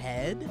your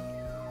head.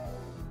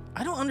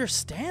 I don't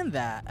understand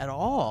that at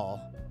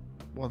all.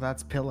 Well,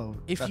 that's pillow.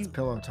 That's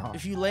pillow talk.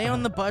 If you lay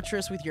on the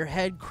buttress with your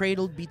head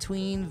cradled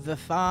between the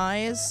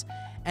thighs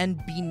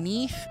and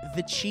beneath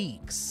the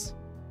cheeks.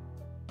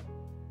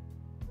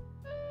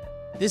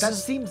 That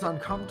seems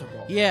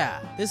uncomfortable. Yeah,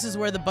 this is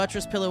where the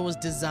buttress pillow was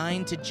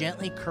designed to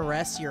gently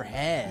caress your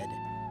head.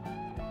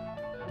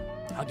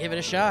 I'll give it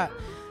a shot.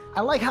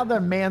 I like how they're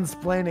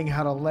mansplaining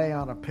how to lay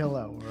on a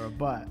pillow or a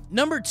butt.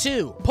 Number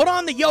 2, put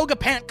on the yoga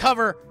pant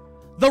cover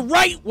the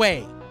right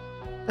way.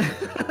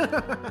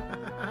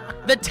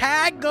 The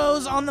tag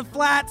goes on the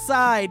flat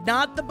side,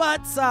 not the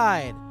butt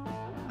side.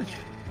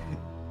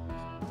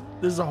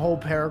 There's a whole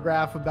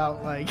paragraph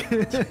about, like,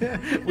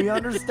 we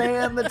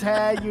understand the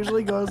tag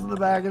usually goes in the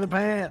back of the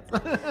pants.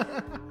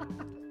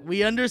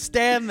 We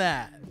understand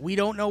that. We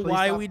don't know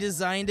why stop. we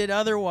designed it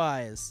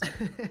otherwise.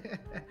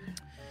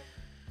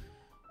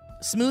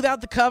 Smooth out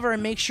the cover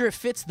and make sure it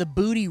fits the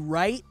booty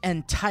right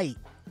and tight.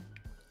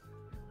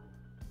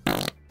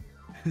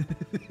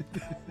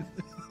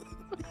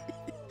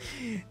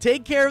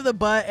 Take care of the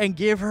butt and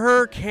give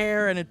her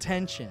care and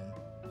attention.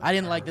 I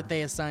didn't like that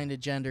they assigned a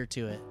gender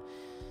to it.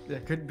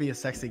 It could be a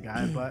sexy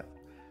guy, but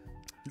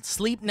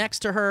Sleep next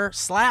to her,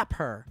 slap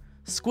her,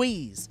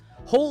 squeeze,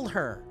 hold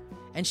her,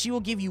 and she will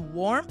give you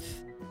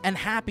warmth and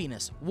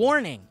happiness.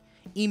 Warning,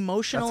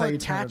 emotional That's how you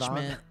turn it on?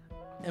 attachment.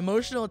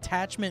 Emotional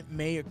attachment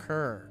may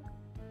occur.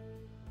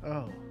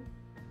 oh,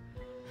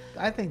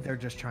 I think they're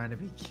just trying to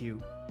be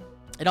cute.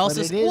 It also,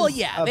 it is well,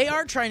 yeah, a- they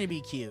are trying to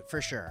be cute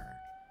for sure.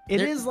 It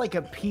They're- is like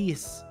a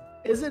piece,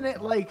 isn't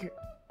it? Like,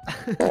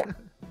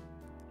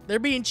 They're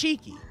being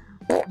cheeky.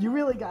 you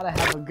really gotta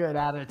have a good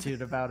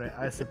attitude about it,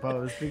 I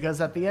suppose, because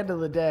at the end of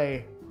the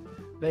day,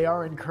 they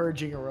are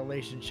encouraging a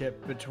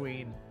relationship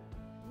between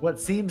what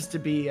seems to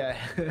be a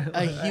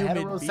human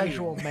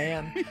heterosexual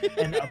man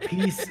and a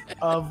piece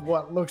of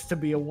what looks to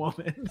be a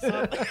woman.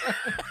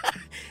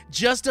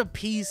 Just a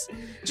piece,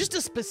 just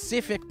a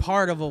specific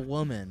part of a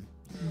woman.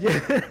 Yeah.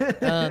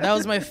 That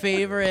was my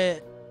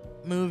favorite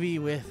movie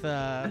with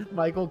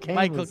Michael Caine.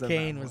 Michael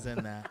Caine was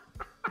in that.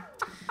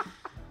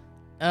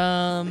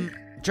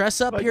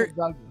 Dress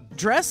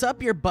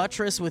up your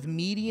buttress with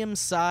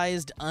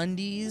medium-sized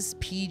undies,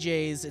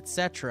 PJs,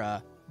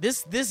 etc.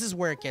 This is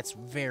where it gets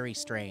very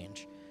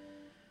strange.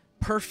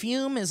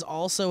 Perfume is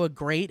also a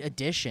great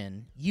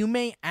addition. You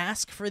may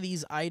ask for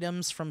these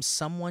items from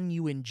someone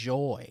you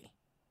enjoy.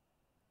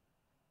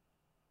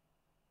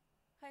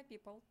 Hi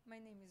people, my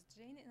name is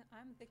Jane and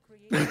I'm the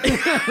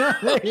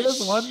creator.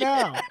 Here's one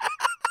now.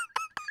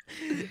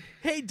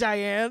 Hey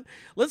Diane,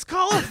 let's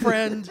call a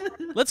friend.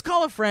 Let's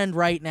call a friend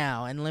right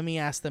now and let me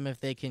ask them if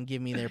they can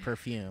give me their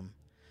perfume.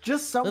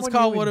 Just someone Let's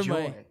call you one enjoy.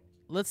 of my.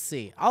 Let's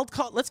see.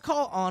 Let's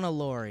call Anna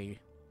Lori.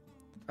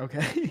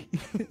 Okay.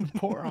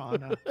 Poor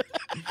Anna.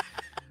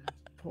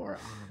 Poor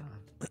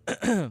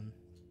Anna.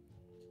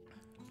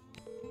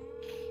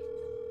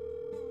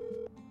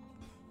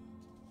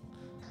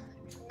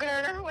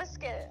 Girl, what's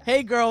good?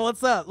 Hey girl,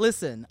 what's up?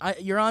 Listen,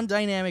 you're on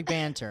Dynamic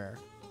Banter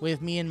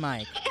with me and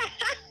Mike.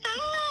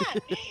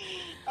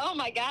 Oh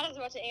my god, I was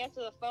about to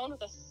answer the phone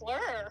with a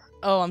slur.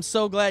 Oh, I'm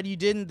so glad you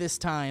didn't this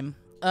time.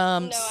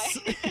 No,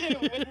 I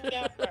would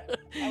never.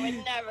 I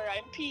would never.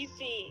 I'm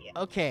PC.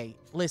 Okay,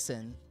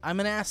 listen. I'm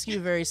gonna ask you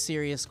a very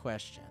serious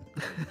question.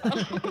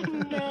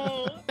 Oh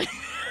no.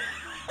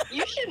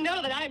 You should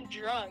know that I'm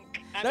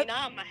drunk. I mean,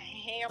 I'm a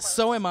hammer.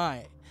 So am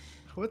I.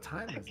 What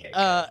time is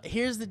it?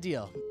 Here's the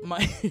deal.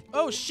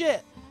 Oh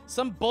shit!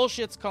 Some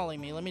bullshit's calling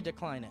me. Let me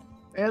decline it.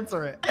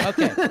 Answer it.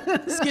 Okay.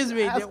 Excuse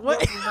me. Ask What?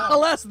 what you know.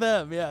 I'll ask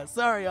them. Yeah.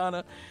 Sorry,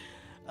 Anna.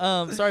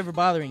 Sorry for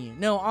bothering you.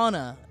 No,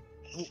 Anna.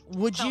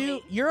 Would Tell you?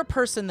 me. You're a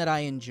person that I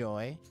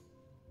enjoy.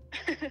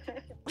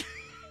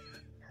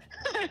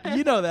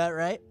 You know that,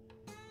 right?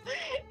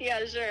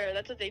 Yeah, sure.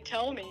 That's what they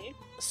tell me.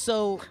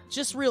 So,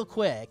 just real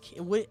quick,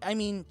 I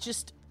mean,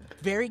 just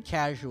very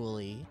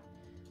casually,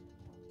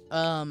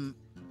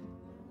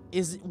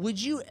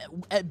 would you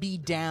be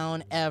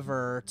down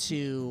ever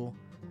to,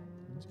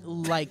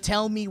 like,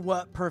 tell me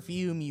what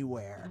perfume you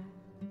wear?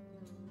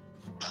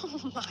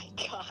 Oh my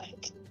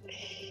god.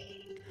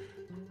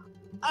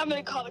 I'm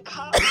gonna call the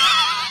cops.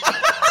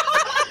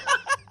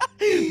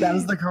 That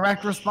was the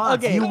correct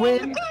response. Okay. You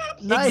win.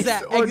 Nice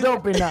or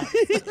don't be nice.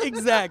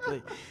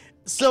 Exactly.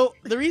 So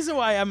the reason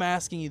why I'm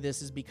asking you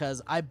this is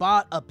because I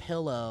bought a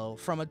pillow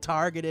from a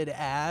targeted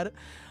ad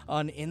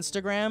on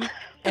Instagram,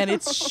 and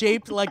it's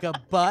shaped like a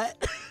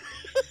butt.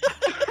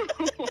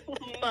 Oh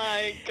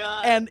my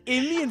god. And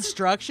in the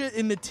instruction,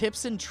 in the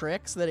tips and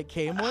tricks that it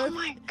came Oh with,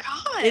 my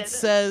god. it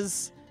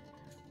says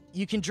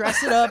you can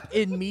dress it up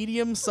in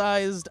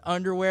medium-sized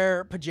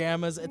underwear,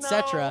 pajamas,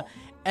 etc. No.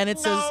 And it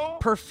says No.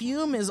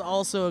 perfume is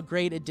also a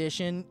great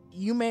addition.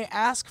 You may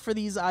ask for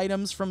these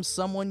items from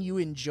someone you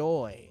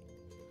enjoy.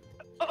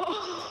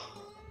 Oh.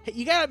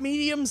 You got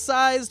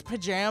medium-sized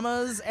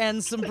pajamas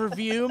and some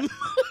perfume,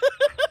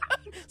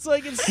 so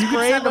I can You spray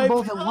can send my. them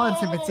both at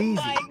once if it's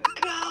easy. Oh my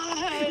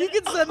god. You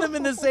can send them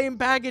in the same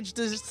package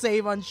to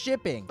save on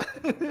shipping.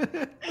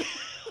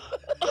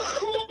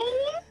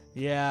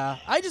 Yeah,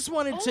 I just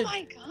wanted Oh to.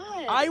 my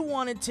god. I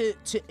wanted to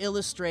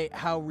illustrate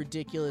how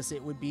ridiculous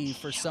it would be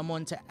for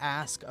someone to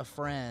ask a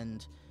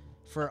friend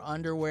for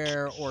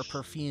underwear or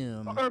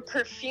perfume. Or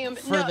perfume.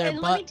 For No, their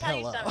and butt let me tell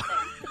pillow. you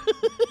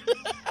something.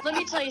 Let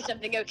me tell you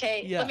something,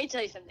 okay? Yeah. Let me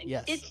tell you something.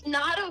 Yes. It's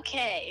not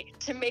okay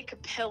to make a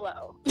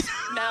pillow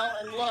smell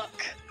and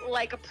look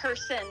like a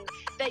person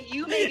that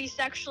you may be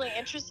sexually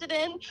interested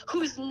in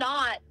who's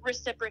not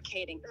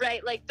reciprocating,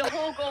 right? Like the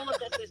whole goal of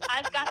this is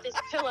I've got this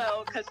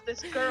pillow because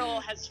this girl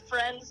has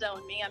friend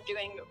zoned me. I'm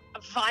doing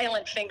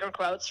violent finger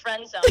quotes,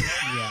 friend zoned me.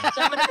 Yeah.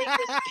 So I'm gonna make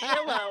this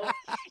pillow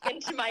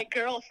into my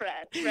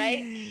girlfriend,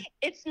 right?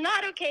 It's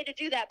not okay to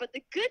do that, but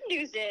the good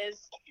news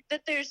is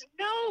that there's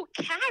no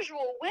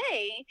casual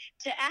way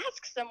to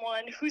ask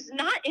someone who's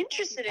not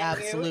interested in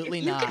Absolutely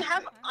you. If not. You can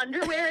have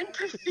underwear and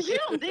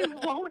perfume. They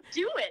won't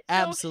do it.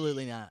 So,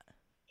 Absolutely not.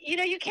 you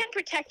know, you can't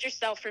protect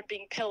yourself from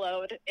being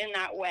pillowed in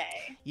that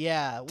way.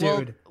 Yeah, well,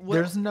 Dude, well,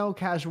 there's no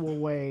casual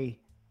way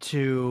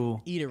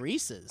to eat a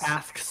Reese's.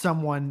 ask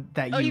someone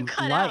that Oh, you you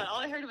cut like. out. All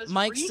I heard was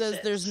Mike says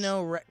Reese's. there's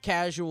no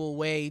casual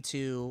way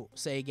to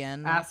say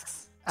again.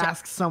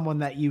 Ask someone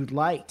that you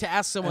like To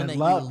ask someone and that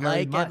love you very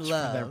like much and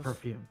for their love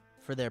perfume.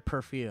 for their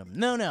perfume.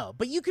 No,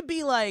 but you could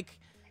be like,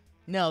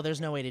 no, there's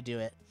no way to do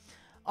it.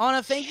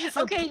 Anna, thank you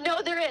for. Okay,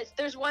 no, there is.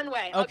 There's one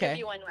way. I'll Okay. give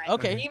you one way.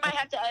 Okay. You might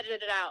have to edit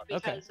it out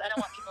because Okay. I don't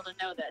want people to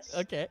know this.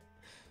 Okay.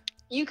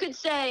 You could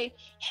say,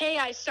 hey,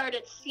 I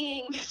started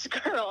seeing this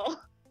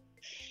girl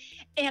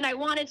and I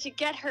wanted to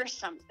get her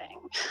something.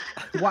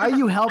 Why are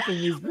you helping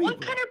these people?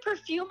 What kind of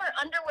perfume or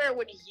underwear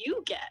would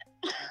you get?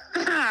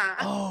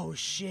 Oh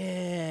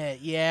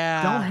shit!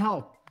 Yeah. Don't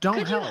help. Don't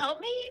Could help. you help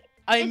me?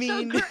 I It's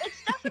mean,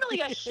 it's definitely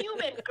a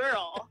human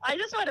girl. I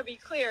just want to be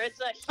clear. It's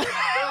a human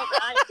girl that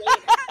I'm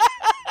dating.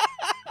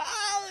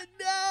 oh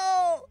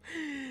no!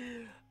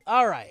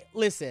 All right,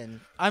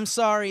 listen. I'm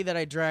sorry that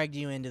I dragged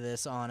you into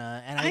this,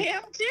 Anna, and I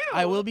am too.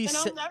 I will be and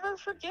si- I'll never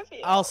forgive you.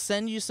 I'll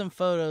send you some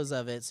photos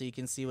of it so you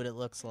can see what it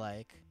looks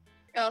like.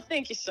 Oh,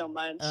 thank you so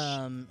much.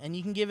 And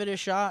you can give it a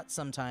shot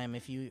sometime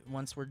if you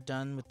once we're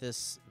done with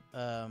this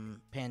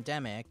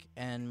pandemic,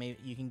 and maybe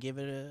you can give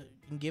it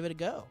a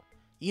go.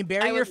 You can I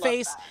bury would your love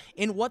face that.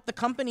 in what the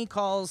company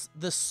calls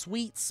the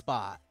sweet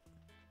spot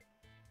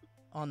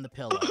on the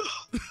pillow.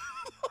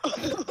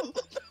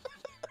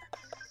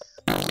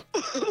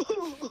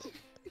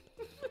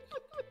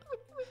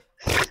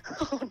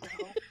 Oh, no.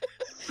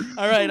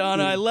 All right,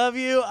 Anna, I love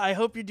you. I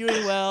hope you're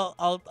doing well.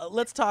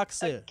 Let's talk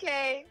soon.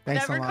 Okay.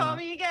 Thanks, Never call Alana.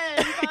 me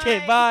again.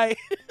 Okay, bye.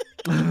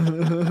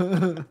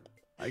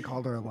 I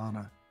called her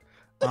Alana.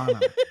 Anna.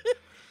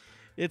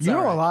 It's You know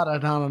all right. a lot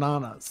of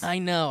Donnanas. I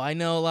know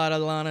a lot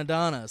of Lana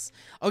Donnas.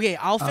 Okay,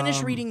 I'll finish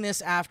Um, reading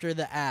this after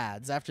the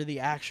ads, after the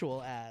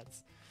actual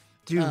ads.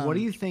 Dude, what do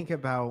Um, you think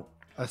about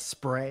a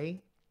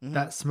spray Mhm.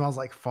 that smells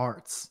like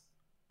farts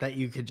that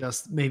you could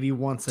just maybe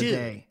once a Dude,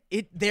 day?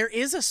 there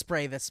is a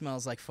spray that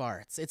smells like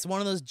farts. It's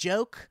one of those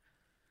joke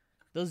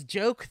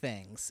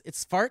things.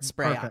 It's fart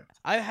spray. Perfect.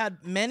 I've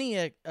had many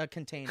a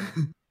container.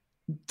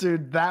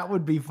 Dude, that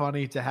would be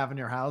funny to have in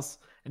your house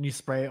and you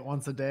spray it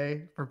once a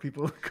day for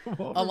people who come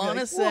over. and be Alana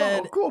like,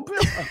 said- "Whoa, cool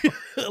pillow."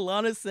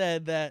 Alana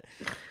said that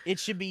it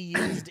should be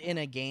used in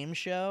a game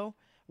show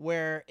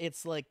where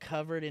it's like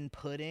covered in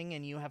pudding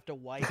and you have to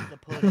wipe the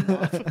pudding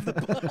off of the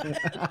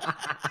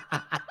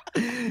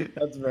pudding.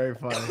 That's very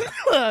funny.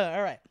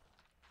 All right.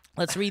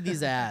 Let's read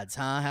these ads,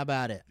 huh? How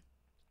about it?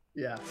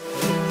 Yeah.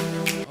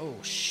 Oh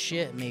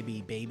shit,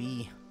 maybe,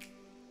 baby.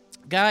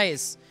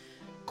 Guys,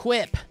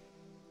 Quip.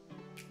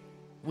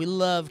 We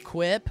love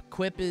Quip.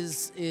 Quip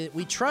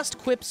we trust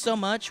Quip so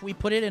much we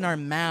put it in our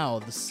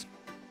mouths.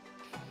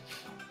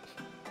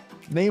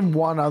 Name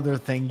one other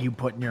thing you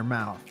put in your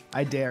mouth.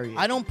 I dare you.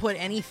 I don't put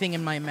anything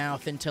in my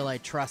mouth until I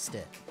trust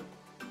it.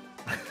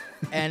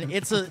 And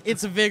it's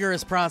a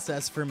vigorous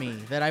process for me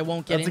that I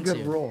won't get That's into. a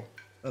good rule.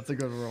 That's a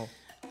good rule.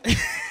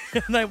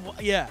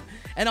 Yeah.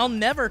 And I'll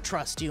never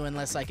trust you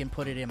unless I can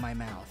put it in my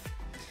mouth.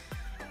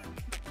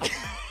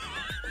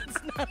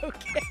 It's not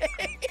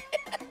okay.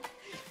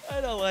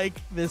 I don't like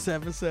this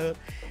episode.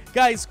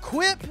 Guys,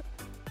 Quip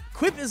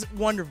is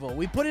wonderful.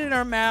 We put it in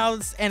our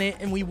mouths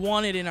and we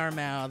want it in our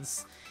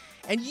mouths.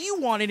 And you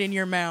want it in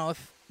your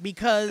mouth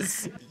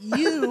because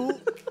you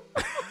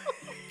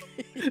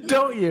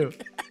Don't you?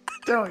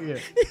 Don't you?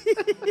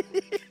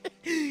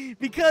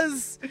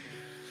 because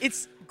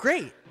it's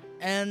great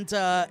and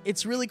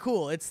it's really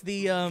cool. It's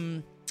the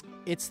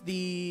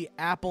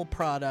Apple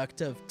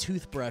product of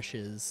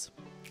toothbrushes,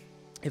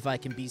 if I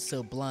can be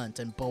so blunt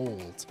and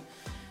bold.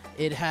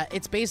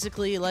 It's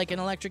basically like an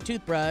electric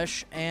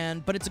toothbrush,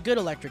 but it's a good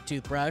electric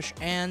toothbrush,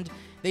 and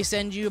they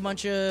send you a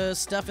bunch of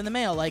stuff in the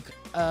mail, like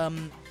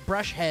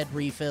brush head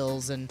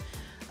refills and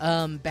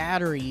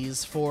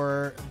batteries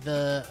for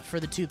the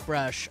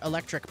toothbrush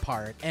electric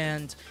part,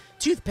 and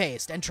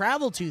toothpaste and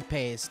travel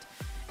toothpaste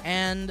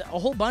and a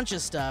whole bunch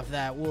of stuff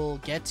that we'll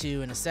get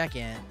to in a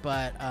second.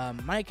 But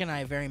Mike and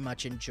I very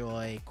much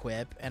enjoy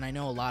Quip, and I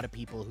know a lot of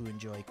people who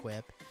enjoy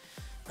Quip.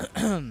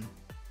 Not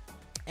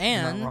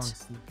And wrong,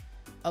 Steve.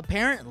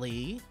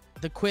 apparently,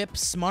 the Quip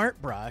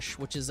Smart Brush,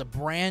 which is a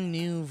brand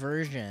new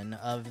version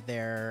of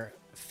their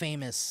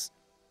famous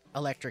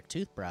electric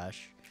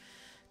toothbrush,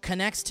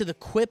 connects to the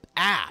Quip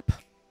app.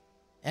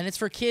 And it's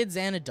for kids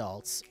and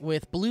adults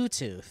with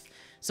Bluetooth.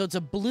 So it's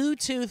a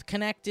Bluetooth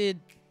connected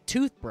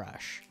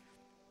toothbrush.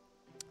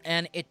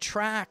 And it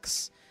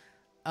tracks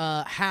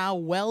how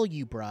well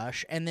you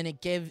brush, and then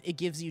it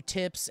gives you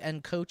tips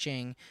and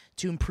coaching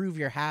to improve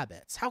your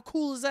habits. How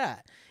cool is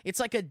that? It's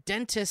like a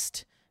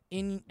dentist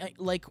in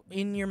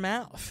your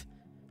mouth.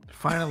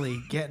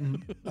 Finally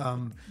getting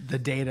the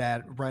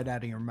data right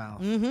out of your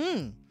mouth.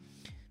 Mm-hmm.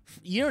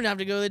 You don't have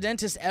to go to the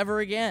dentist ever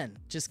again.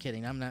 Just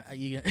kidding. I'm not.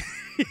 You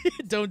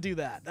don't do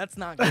that. That's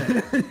not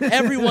good.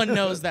 Everyone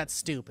knows that's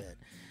stupid.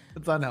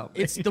 It's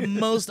unhealthy. It's the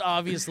most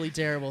obviously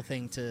terrible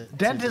thing to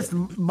Dentists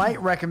do.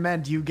 might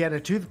recommend you get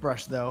a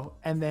toothbrush though,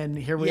 and then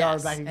here we are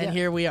Yes, back again. and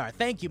here we are.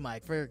 Thank you,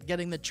 Mike, for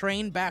getting the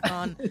train back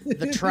on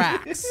the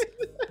tracks.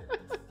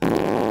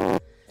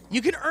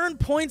 You can earn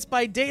points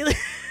by daily.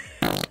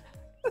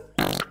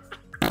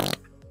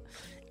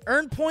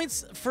 Earn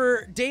points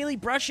for daily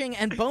brushing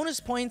and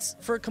bonus points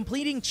for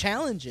completing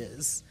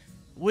challenges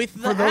with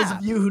the For those app.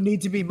 of you who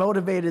need to be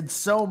motivated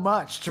so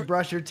much to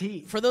brush your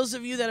teeth. For those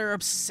of you that are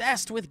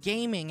obsessed with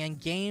gaming and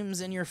games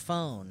in your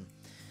phone,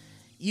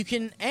 you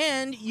can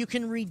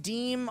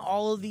redeem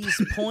all of these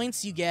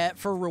points you get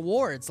for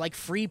rewards like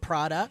free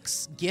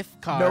products, gift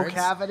No cards,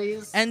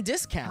 cavities. and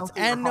discounts,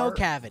 Healthy and no heart.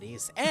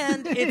 cavities.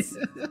 And it's,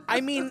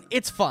 I mean,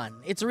 it's fun.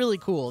 It's really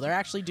cool. They're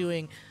actually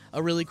doing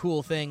a really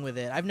cool thing with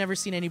it. I've never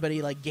seen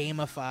anybody like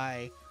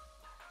gamify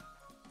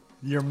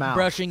Your mouth.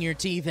 brushing your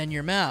teeth and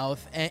your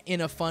mouth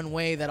in a fun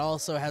way that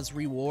also has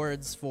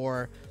rewards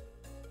for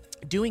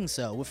doing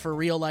so for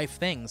real life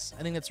things.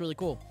 I think that's really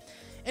cool.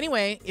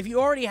 Anyway, if you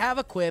already have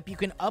a Quip, you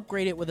can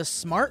upgrade it with a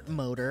smart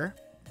motor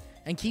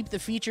and keep the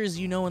features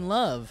you know and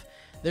love.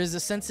 There's a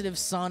sensitive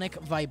sonic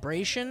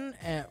vibration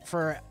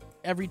for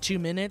every 2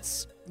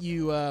 minutes.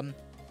 There's a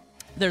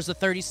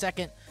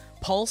 30-second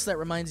pulse that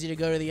reminds you to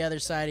go to the other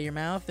side of your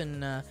mouth,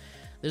 and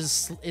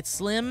it's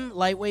slim,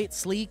 lightweight,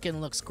 sleek, and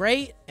looks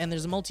great. And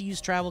there's a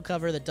multi-use travel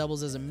cover that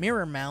doubles as a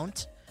mirror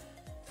mount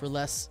for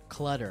less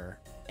clutter.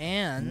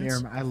 And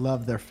I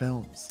love their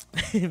films.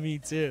 me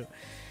too.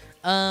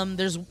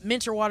 There's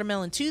mint or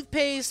watermelon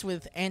toothpaste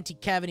with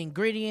anti-cavity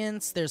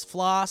ingredients. There's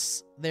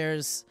floss.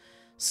 There's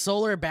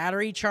solar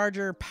battery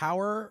charger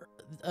power.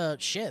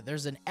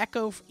 There's an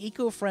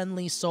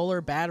eco-friendly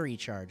solar battery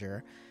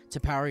charger to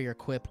power your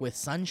Quip with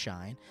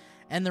sunshine,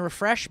 and the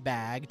Refresh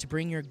bag to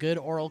bring your good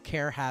oral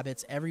care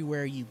habits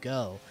everywhere you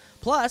go.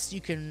 Plus,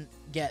 you can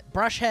get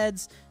brush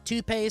heads,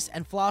 toothpaste,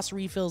 and floss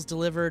refills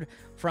delivered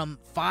from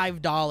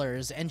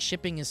 $5, and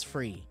shipping is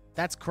free.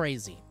 That's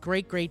crazy.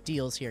 Great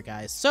deals here,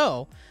 guys.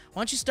 So, why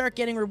don't you start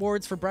getting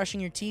rewards for brushing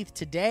your teeth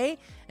today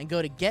and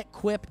go to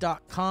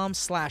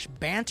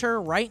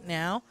getquip.com/banter right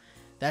now.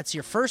 That's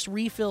your first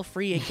refill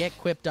free at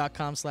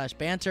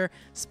getquip.com/banter,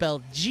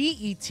 spelled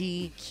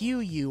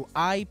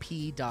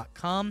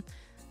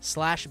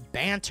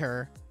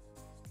GETQUIP.com/banter.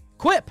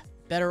 Quip,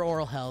 better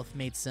oral health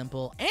made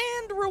simple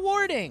and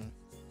rewarding.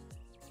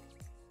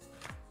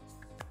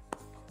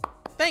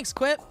 Thanks,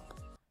 Quip.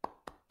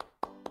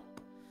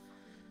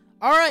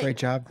 All right. Great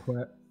job,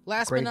 Quip.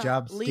 Last Great but not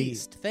job, Steve.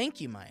 least, thank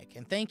you, Mike,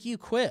 and thank you,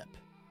 Quip,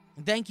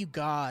 and thank you,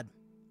 God.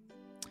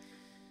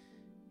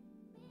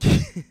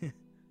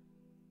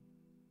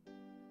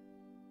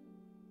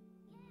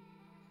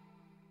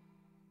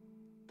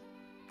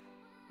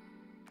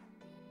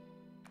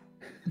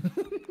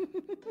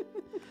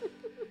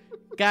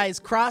 Guys,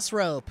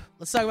 Crossrope.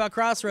 Let's talk about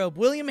Crossrope.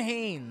 William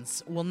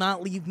Haynes will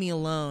not leave me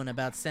alone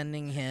about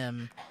sending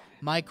him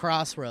my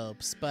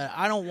Crossropes, but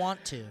I don't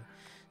want to.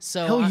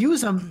 So He'll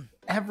use them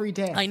every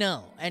day. I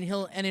know, and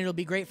it'll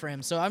be great for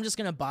him. So I'm just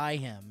gonna buy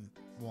him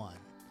one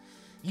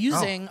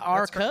using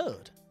our that's great.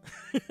 code,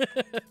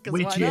 'Cause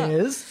Which why not?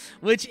 is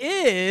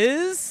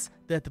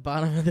at the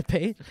bottom of the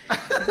page.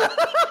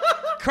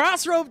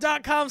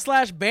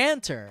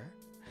 Crossrope.com/banter.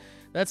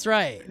 That's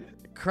right.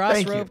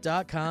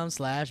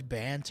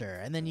 Crossrope.com/banter.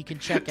 And then you can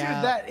check Dude,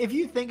 out that if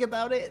you think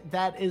about it,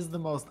 that is the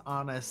most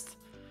honest,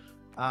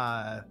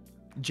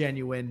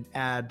 genuine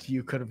ad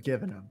you could have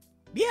given him.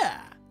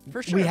 Yeah,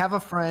 for sure. We have a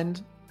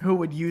friend who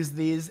would use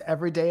these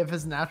every day of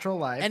his natural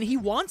life, and he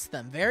wants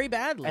them very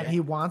badly. and he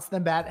wants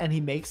them bad, and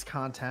he makes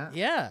content.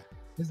 Yeah.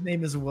 His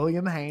name is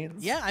William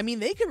Haynes. Yeah, I mean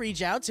they could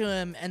reach out to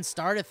him and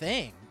start a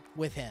thing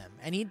with him,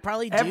 and he'd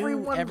probably do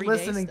Everyone everyday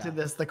listening to stuff.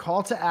 this, the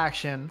call to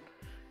action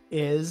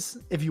is: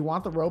 if you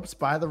want the ropes,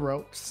 buy the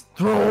ropes.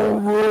 Throw a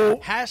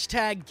rope.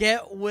 Hashtag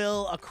get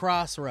Will a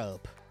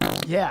crossrope.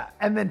 Yeah,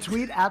 and then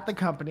tweet at the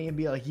company and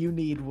be like, "You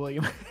need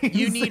William Haynes.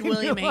 You need in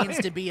William your Haynes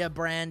life." to be a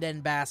brand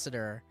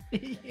ambassador,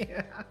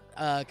 Yeah.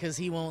 because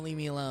he won't leave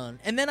me alone,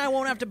 and then I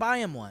won't have to buy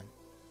him one.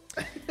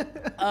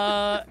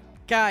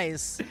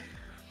 Guys,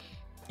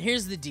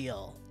 here's the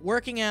deal: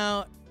 working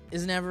out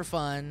is never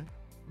fun,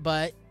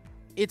 but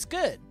it's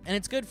good, and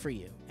it's good for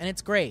you, and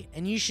it's great,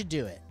 and you should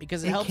do it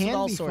because it helps with can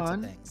all be sorts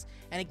fun. of things,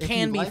 and it If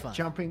can you be like fun.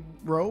 jumping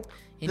rope,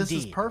 this is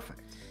Indeed. perfect.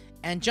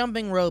 And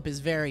jumping rope is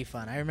very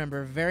fun. I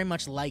remember very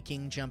much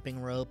liking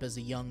jumping rope as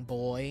a young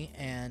boy,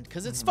 and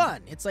because it's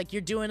fun. It's like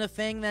you're doing a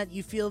thing that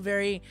you feel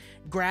very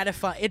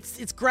gratifying.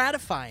 It's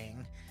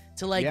gratifying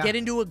to like Yeah. get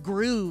into a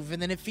groove,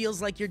 and then it feels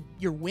like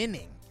you're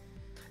winning.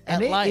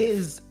 And at it life.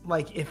 is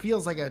like, it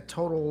feels like a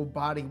total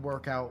body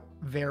workout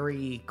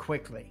very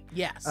quickly.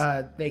 Yes.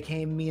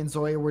 Me and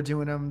Zoya were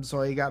doing them.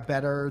 Zoya got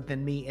better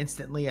than me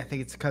instantly. I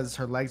think it's because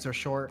her legs are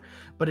short,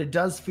 but it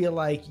does feel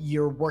like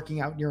you're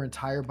working out your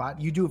entire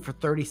body. You do it for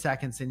 30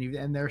 seconds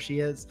and there she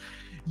is.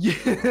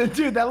 Yeah,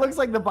 dude, that looks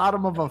like the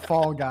bottom of a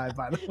Fall Guy,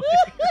 by the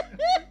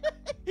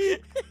way.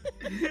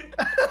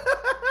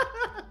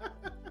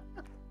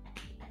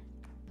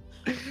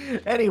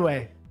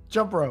 Anyway,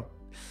 jump rope.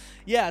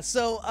 Yeah,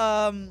 so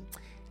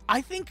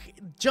I think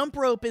jump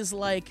rope is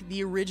like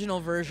the original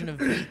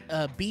version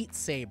of Beat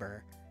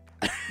Saber.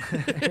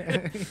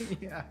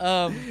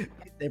 Yeah.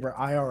 They were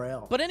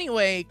IRL. But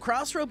anyway,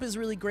 cross rope is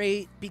really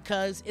great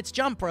because it's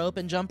jump rope,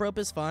 and jump rope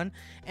is fun,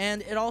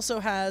 and it also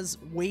has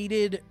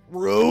weighted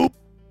rope.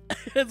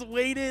 It's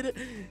weighted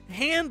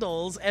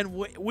handles and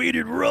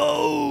weighted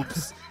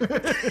ropes.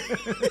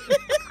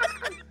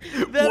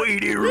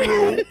 Weighted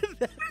rope.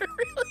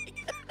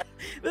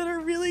 That are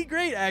really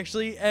great,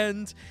 actually,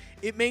 and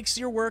it makes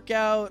your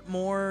workout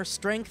more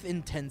strength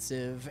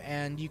intensive,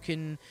 and you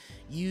can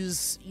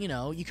use,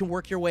 you can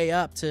work your way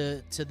up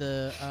to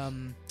the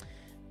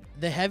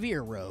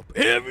heavier rope.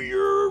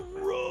 Heavier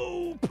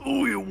rope.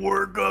 Oh, you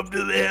work up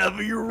to the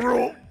heavier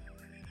rope.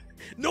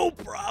 No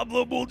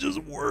problem. We'll just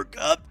work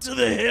up to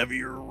the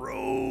heavier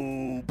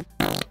rope.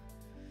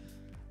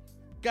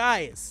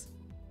 Guys,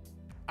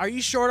 are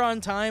you short on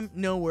time?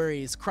 No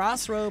worries.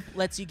 Cross rope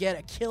lets you get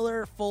a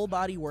killer full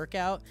body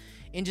workout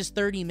in just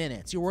 30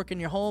 minutes. You're working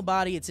your whole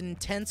body. It's an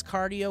intense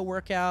cardio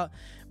workout,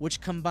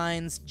 which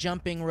combines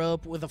jumping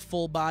rope with a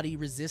full body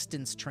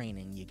resistance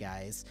training, you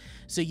guys.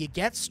 So you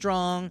get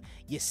strong,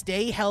 you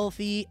stay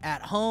healthy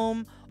at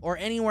home or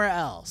anywhere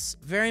else.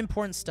 Very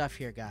important stuff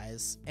here,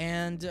 guys.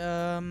 And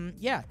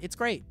yeah, it's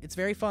great. It's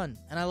very fun,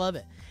 and I love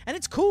it. And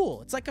it's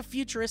cool. It's like a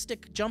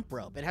futuristic jump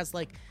rope. It has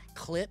like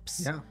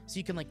clips, Yeah. so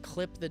you can like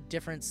clip the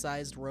different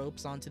sized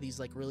ropes onto these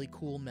like really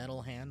cool metal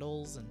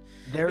handles. And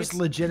There's it's-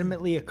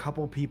 legitimately a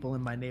couple people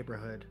in my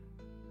neighborhood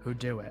who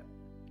do it,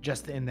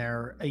 just in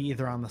their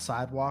either on the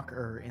sidewalk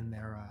or in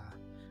their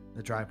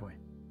the driveway.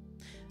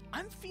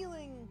 I'm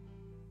feeling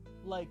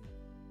like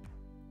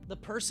the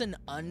person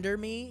under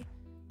me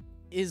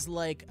is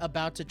like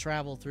about to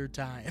travel through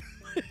time.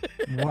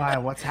 Why?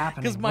 What's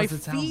happening? Because my What's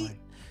it sound feet, like?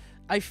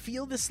 I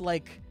feel this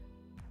like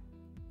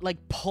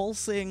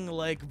pulsing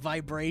like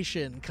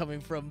vibration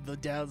coming from the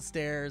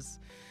downstairs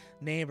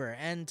neighbor,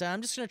 and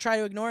I'm just gonna try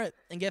to ignore it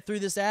and get through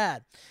this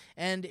ad.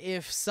 And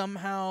if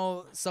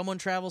somehow someone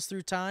travels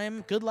through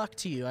time, good luck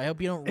to you. I hope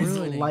you don't Is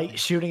ruin light anything.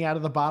 shooting out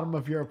of the bottom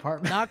of your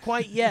apartment? Not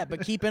quite yet,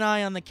 but keep an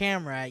eye on the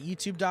camera at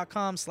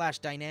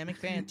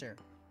youtube.com/dynamicbanter.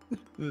 / Ad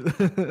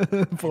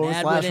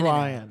within an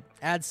Ryan.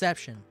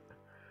 Adception.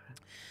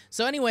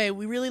 So anyway,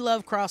 we really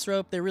love cross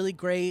rope. They're really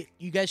great.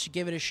 You guys should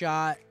give it a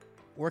shot.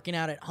 Working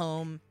out at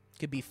home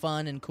could be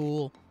fun and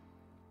cool.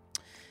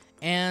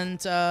 And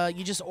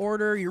you just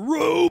order your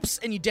ropes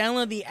and you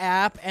download the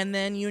app, and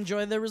then you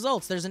enjoy the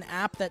results. There's an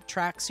app that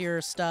tracks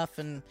your stuff,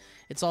 and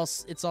it's all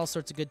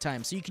sorts of good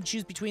times. So you can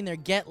choose between their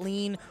Get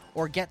Lean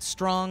or Get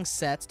Strong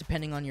sets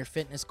depending on your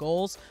fitness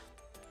goals.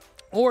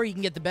 Or you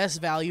can get the best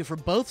value for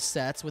both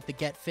sets with the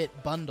Get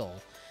Fit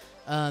bundle.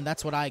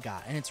 That's what I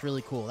got, and it's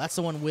really cool. That's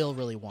the one Will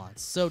really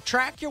wants. So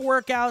track your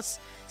workouts,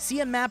 see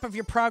a map of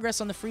your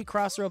progress on the free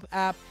Crossrope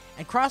app,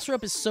 and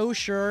Crossrope is so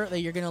sure that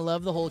you're going to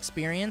love the whole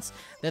experience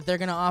that they're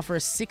going to offer a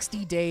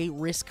 60-day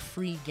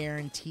risk-free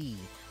guarantee.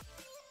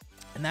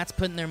 And that's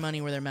putting their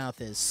money where their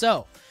mouth is.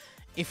 So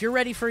if you're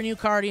ready for a new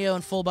cardio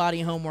and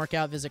full-body home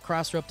workout, visit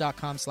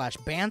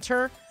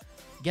crossrope.com/banter.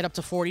 Get up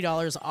to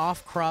 $40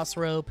 off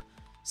Crossrope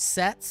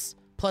sets,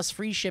 plus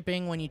free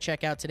shipping when you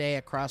check out today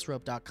at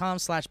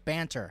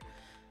crossrope.com/banter.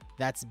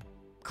 That's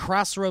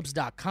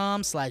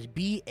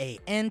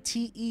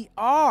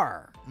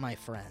crossropes.com/BANTER, my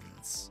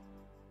friends.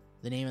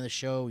 The name of the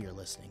show you're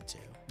listening to.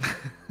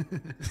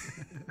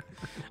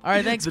 All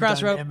right, thanks, The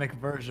Crossrope. dynamic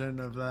version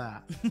of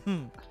that.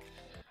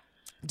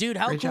 Dude,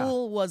 how Great job.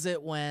 cool was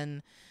it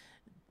when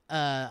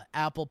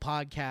Apple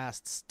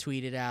Podcasts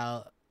tweeted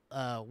out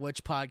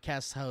which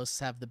podcast hosts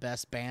have the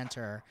best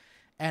banter,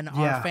 and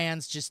Yeah. our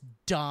fans just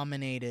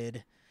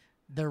dominated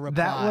the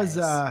replies.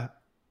 That was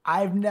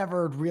I've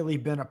never really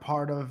been a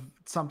part of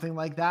something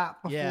like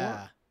that before.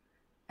 Yeah.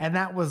 And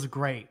that was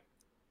great.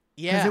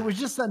 Yeah. Because it was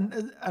just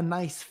a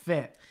nice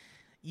fit.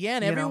 Yeah,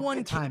 and you know, everyone,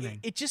 good timing.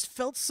 it just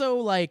felt so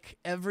like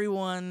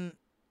everyone,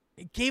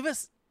 it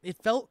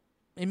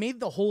made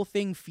the whole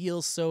thing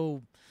feel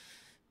so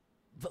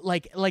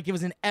like it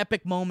was an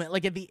epic moment,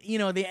 like at the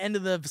the end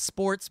of the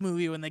sports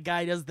movie when the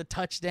guy does the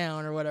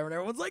touchdown or whatever, and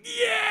everyone's like,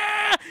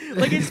 yeah,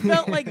 like it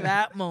felt like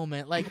that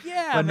moment, like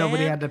But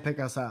nobody had to pick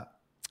us up.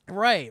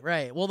 Right.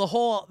 Well, the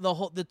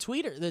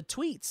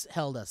tweets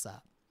held us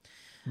up.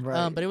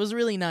 Right. But it was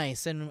really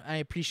nice, and I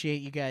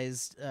appreciate you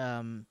guys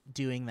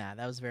doing that.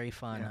 That was very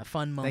fun. A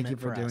fun moment. Thank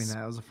you for doing us.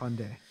 that. It was a fun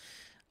day.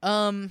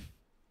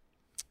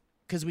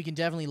 Because we can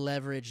definitely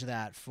leverage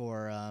that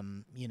for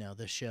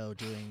the show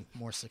doing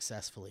more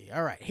successfully.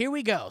 All right, here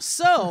we go.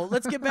 So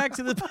let's get back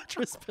to the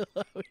buttress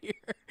pillow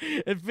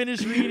here and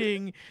finish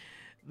reading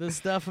the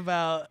stuff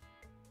about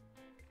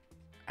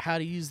how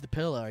to use the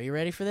pillow. Are you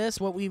ready for this?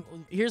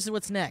 Here's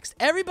what's next.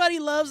 Everybody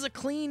loves a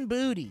clean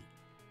booty.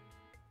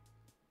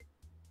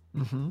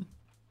 Mm-hmm.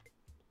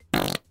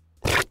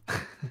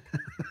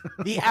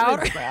 The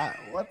outer.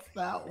 What's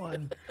that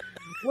one?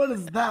 What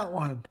is that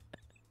one?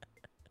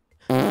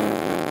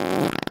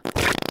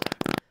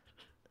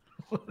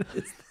 What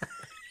is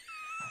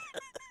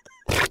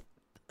that?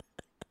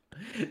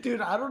 Dude,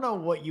 I don't know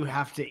what you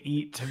have to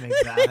eat to make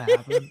that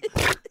happen.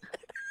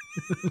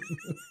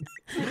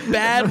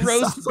 Bad It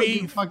roast sounds like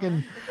you beef.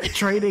 fucking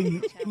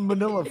trading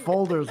manila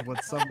folders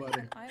with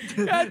somebody.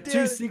 I'm God damn Two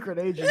it. secret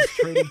agents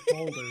trading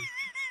folders.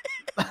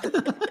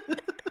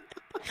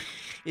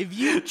 If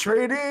you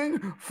Trading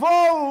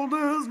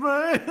folders,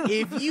 man.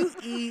 if you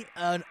eat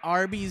an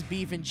Arby's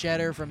beef and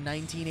cheddar from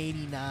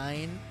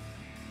 1989,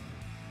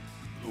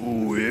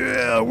 oh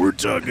yeah, we're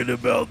talking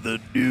about the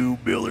new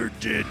Miller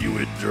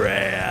Genuine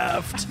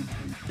Draft.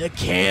 The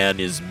can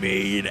is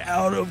made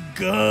out of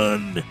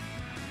gun.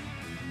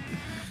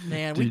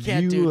 Man, we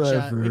can't do it,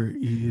 John.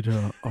 eat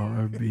a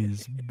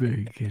Arby's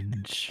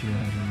bacon cheddar,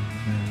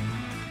 man?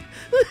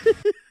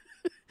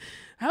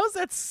 How is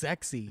that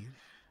sexy?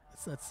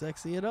 It's not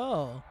sexy at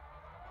all.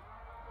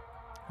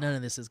 None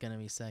of this is gonna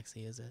be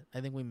sexy, is it? I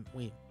think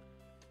we.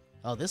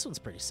 Oh, this one's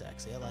pretty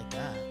sexy. I like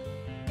that.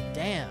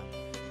 Damn,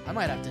 I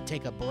might have to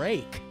take a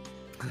break.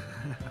 I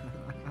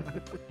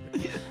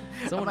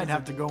might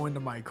have to go into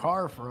my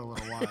car for a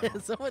little while.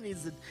 Someone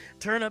needs to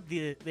turn up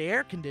the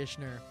air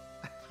conditioner.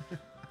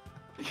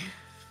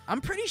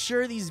 I'm pretty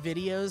sure these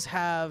videos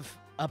have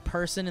a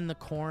person in the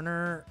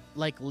corner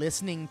like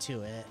listening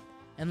to it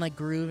and like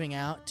grooving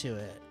out to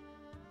it.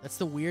 That's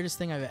the weirdest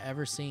thing I've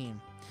ever seen.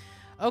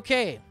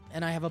 Okay,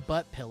 and I have a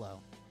butt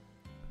pillow.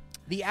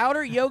 The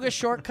outer yoga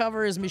short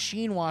cover is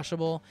machine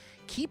washable.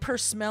 Keep her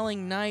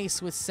smelling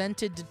nice with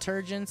scented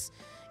detergents.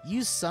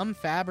 Use some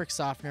fabric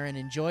softener and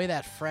enjoy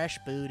that fresh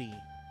booty.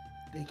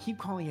 They keep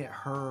calling it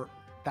her.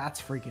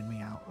 That's freaking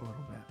me out a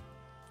little bit.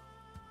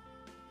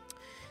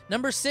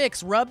 Number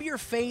 6, rub your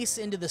face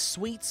into the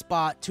sweet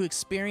spot to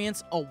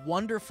experience a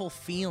wonderful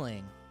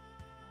feeling.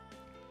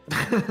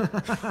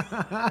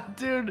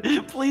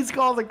 Dude, please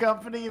call the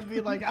company and be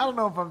like, I don't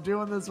know if I'm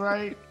doing this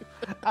right.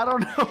 I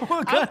don't know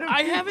what kind of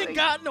I haven't feeling.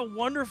 gotten a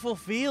wonderful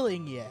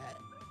feeling yet.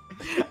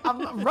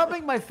 I'm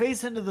rubbing my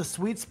face into the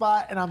sweet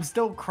spot and I'm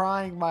still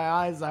crying my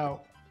eyes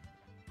out.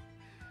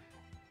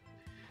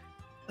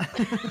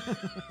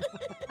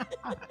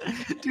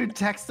 Dude,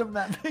 text him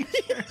that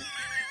picture.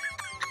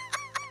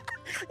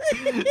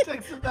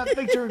 Text him that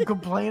picture and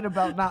complain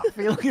about not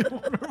feeling a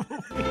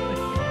wonderful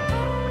feeling.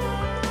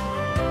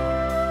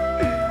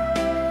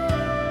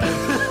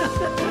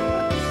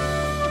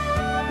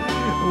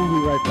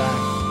 We'll be right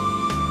back.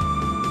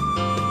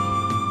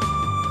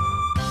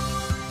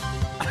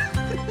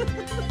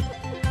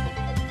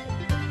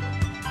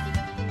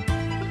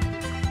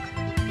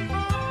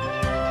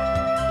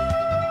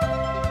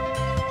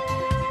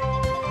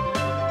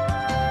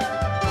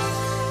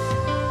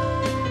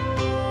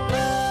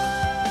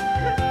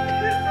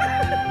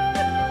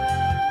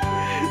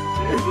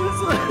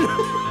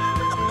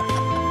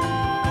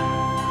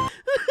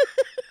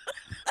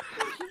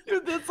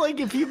 Dude, that's like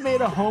if you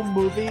made a home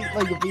movie,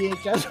 like a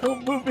VHS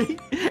home movie,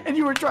 and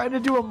you were trying to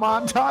do a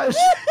montage.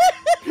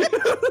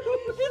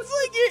 It's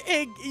like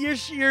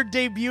you're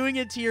debuting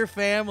it to your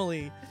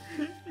family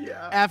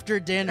after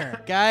dinner.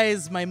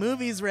 Guys, my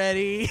movie's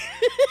ready.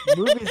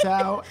 Movie's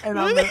out, and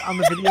on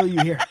the video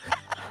you hear.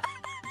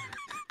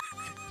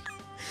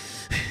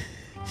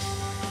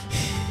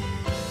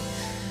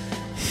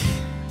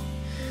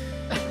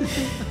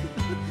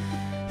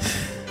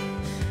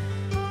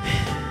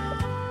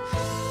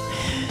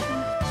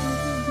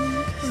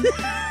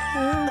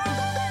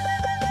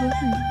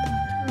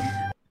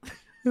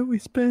 And we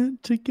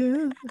spent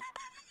together.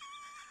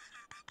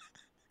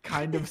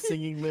 Kind of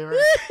singing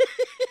lyrics.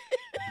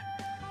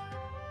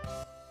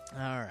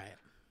 All right.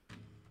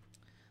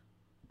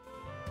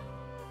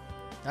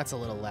 That's a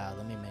little loud.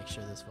 Let me make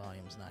sure this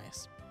volume's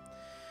nice.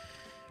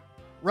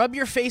 Rub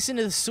your face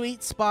into the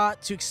sweet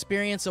spot to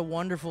experience a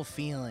wonderful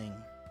feeling.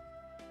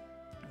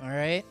 All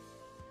right.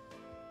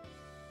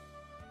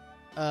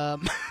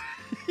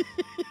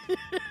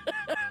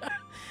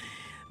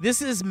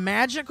 This is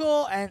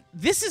magical, and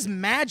this is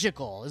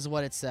magical, is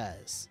what it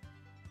says.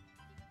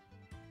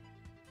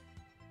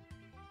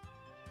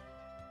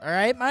 All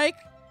right, Mike?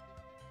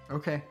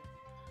 Okay.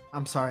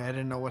 I'm sorry, I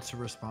didn't know what to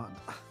respond.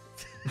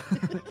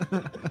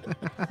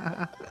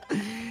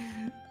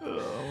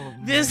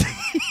 This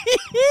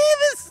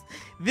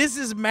this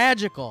is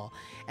magical.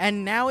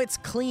 And now it's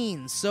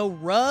clean, so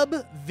rub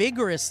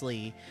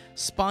vigorously.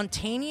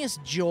 Spontaneous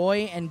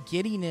joy and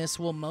giddiness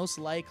will most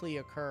likely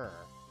occur.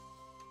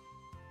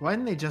 Why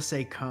didn't they just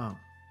say cum?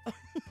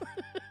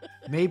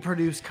 May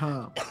produce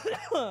cum.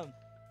 All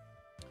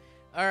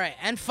right,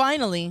 and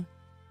finally,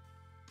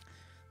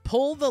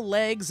 pull the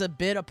legs a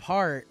bit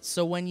apart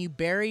so when you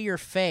bury your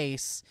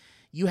face,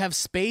 you have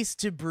space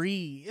to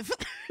breathe.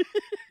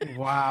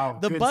 Wow.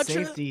 The Good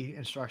buttress- safety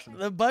instructions.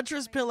 The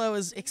buttress pillow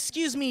is,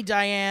 excuse me,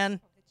 Diane.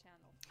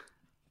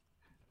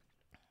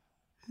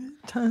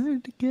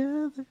 Tied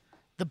together.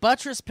 The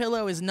buttress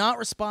pillow is not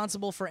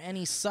responsible for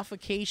any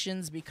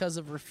suffocations because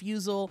of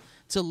refusal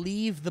to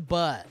leave the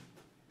butt.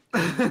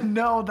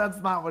 No, that's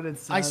not what it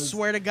says. I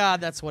swear to God,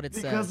 that's what it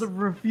Because says. of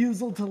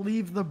refusal to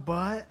leave the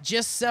butt.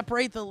 Just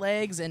separate the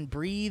legs and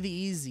breathe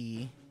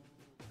easy.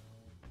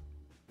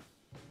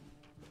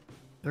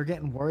 They're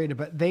getting worried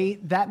about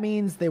that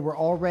means they were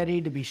all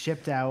ready to be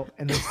shipped out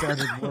and they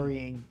started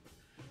worrying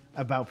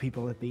about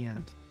people at the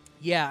end.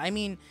 Yeah, I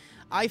mean,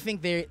 I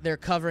think they're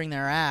covering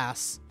their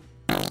ass.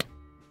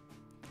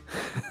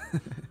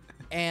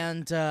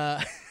 And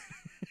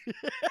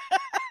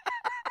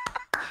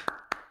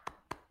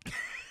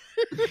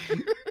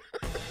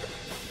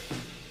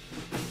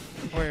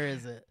where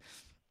is it?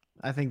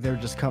 I think they're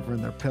just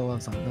covering their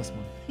pillows on this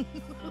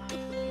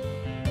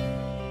one.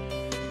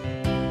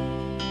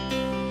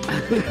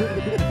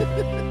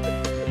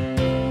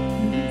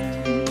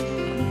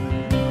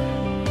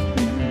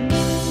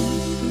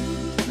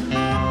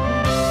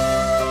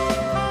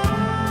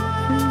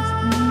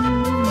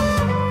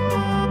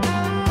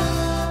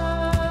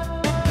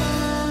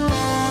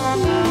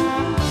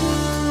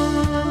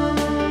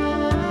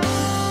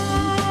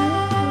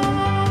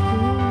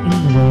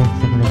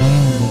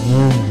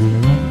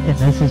 And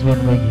this is when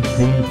you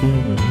see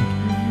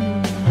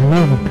I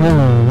love a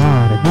pillow a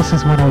lot, and this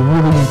is when I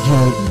really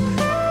enjoy it.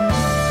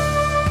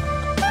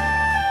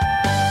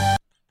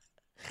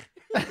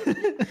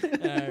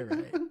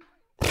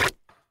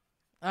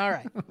 All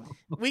right.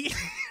 We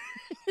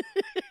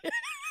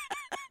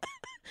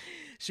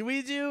Should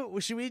we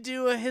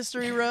do a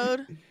history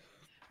road?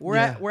 We're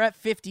at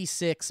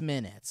 56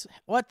 minutes.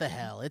 What the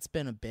hell? It's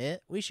been a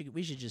bit. We should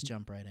just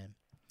jump right in.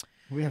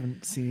 We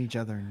haven't seen each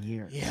other in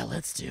years. Yeah,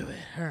 let's do it.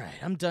 All right,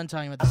 I'm done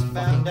talking about this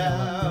fucking pillow.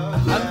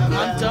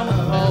 I'm done with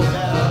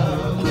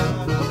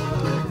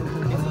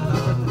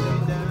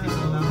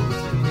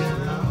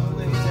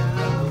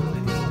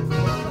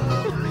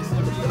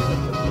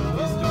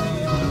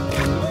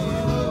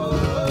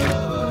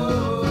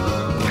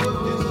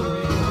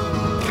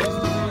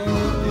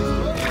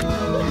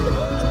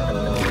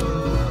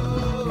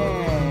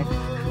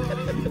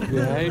You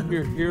had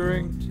your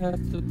hearing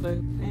tested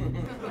lately?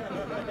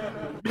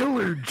 You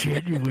were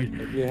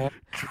genuine. Yeah.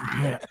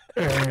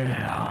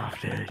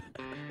 Draft.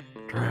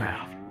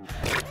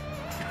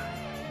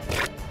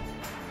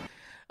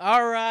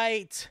 All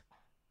right.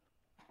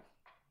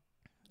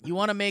 You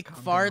want to make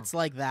farts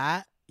like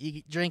that?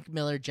 You drink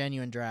Miller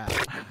Genuine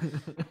Draft.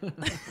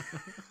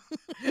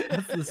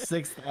 That's the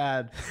sixth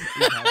ad.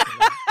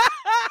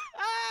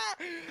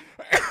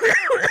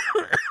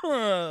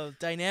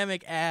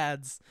 Dynamic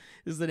Ads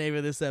is the name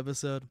of this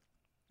episode.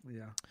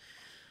 Yeah.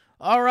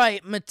 All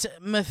right,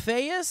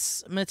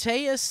 Matthias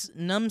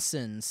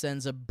Numson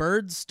sends a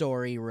bird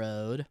story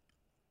road.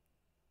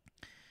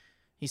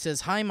 He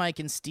says, "Hi, Mike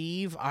and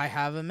Steve. I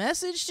have a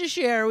message to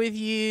share with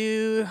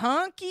you.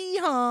 Honky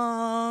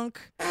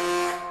honk."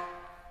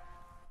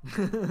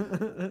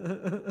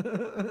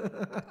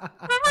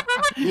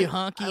 You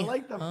honky. I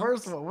like the honks.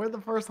 first one. Where'd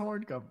the first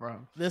horn come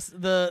from? This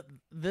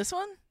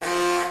one?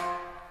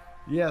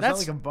 Yeah, is that That's-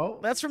 like a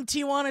boat? That's from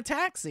Tijuana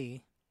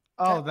Taxi.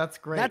 Oh, that's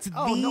great. That's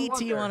oh, the no wonder.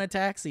 Tijuana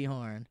Taxi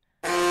horn.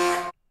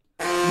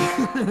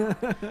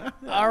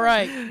 All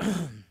right.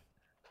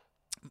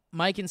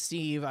 Mike and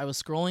Steve, I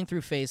was scrolling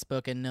through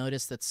Facebook and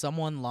noticed that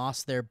someone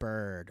lost their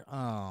bird.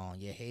 Oh,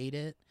 you hate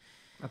it?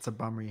 That's a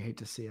bummer. You hate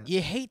to see it.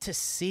 You hate to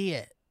see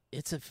it.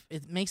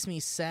 It makes me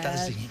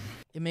sad.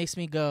 It makes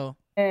me go.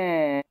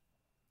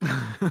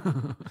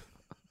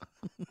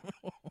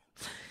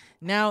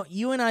 Now,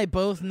 you and I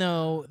both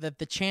know that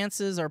the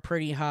chances are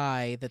pretty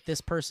high that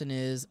this person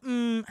is,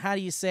 how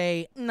do you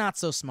say, not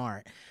so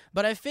smart.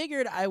 But I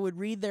figured I would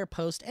read their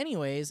post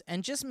anyways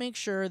and just make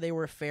sure they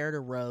were fair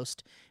to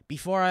roast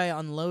before I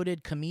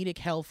unloaded comedic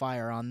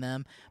hellfire on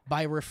them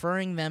by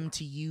referring them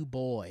to you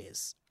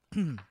boys.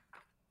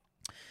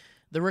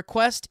 The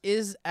request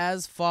is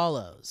as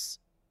follows.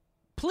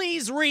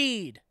 Please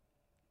read.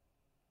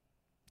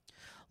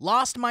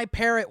 Lost my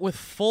parrot with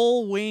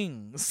full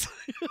wings.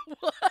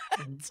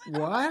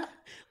 What?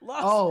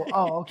 Lost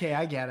Oh, okay,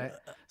 I get it.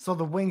 So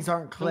the wings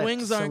aren't clipped.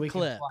 wings so aren't we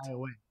clipped. Can fly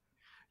away.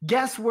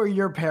 Guess where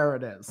your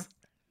parrot is.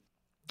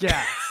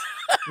 Guess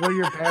where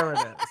your parrot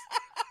is.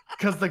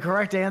 Because the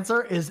correct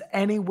answer is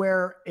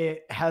anywhere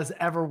it has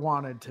ever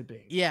wanted to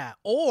be. Yeah,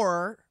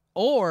 or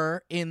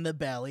in the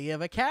belly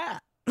of a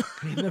cat.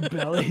 In the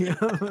belly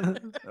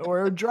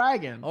or a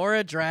dragon. Or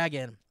a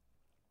dragon.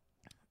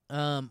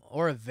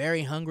 Or a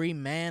very hungry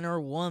man or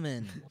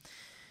woman.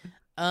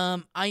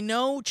 I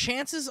know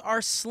chances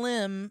are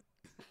slim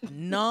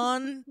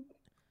non.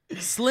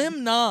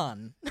 Slim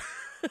non.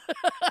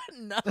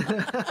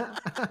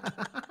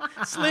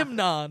 Slim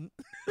non.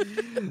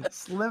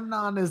 Slim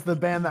Non is the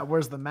band that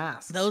wears the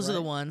masks. Those are the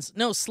right? ones.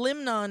 No,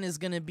 Slim Non is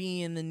going to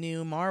be in the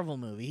new Marvel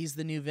movie. He's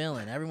the new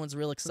villain. Everyone's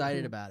real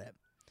excited about it.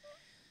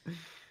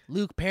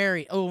 Luke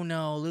Perry. Oh,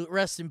 no. Luke,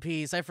 rest in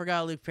peace. I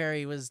forgot Luke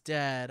Perry was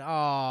dead.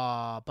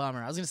 Oh,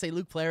 bummer. I was going to say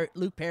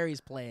Luke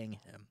Perry's playing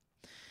him.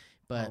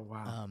 But Oh,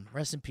 wow.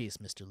 Rest in peace,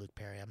 Mr. Luke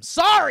Perry. I'm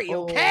sorry,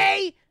 Oh.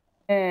 okay?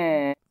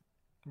 We're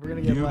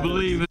gonna get You letters.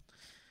 believe it?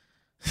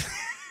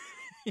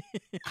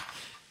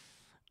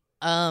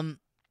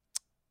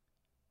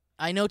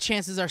 I know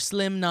chances are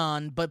slim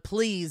non, but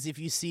please, if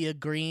you see a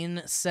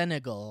green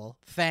Senegal,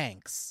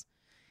 thanks.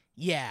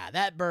 Yeah,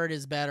 that bird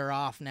is better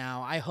off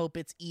now. I hope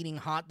it's eating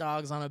hot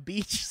dogs on a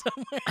beach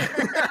somewhere.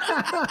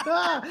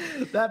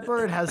 That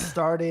bird has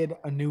started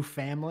a new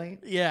family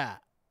Yeah.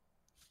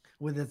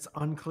 with its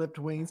unclipped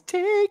wings.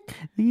 Take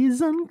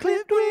these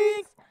unclipped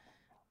wings.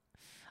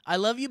 I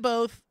love you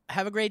both.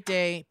 Have a great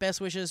day.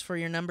 Best wishes for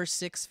your number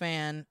 6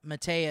 fan,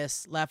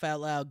 Mateus. Laugh out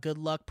loud. Good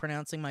luck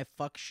pronouncing my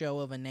fuck show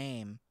of a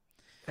name.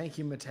 Thank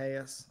you,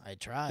 Mateus. I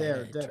tried.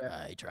 There, did it.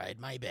 I tried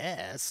my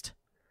best.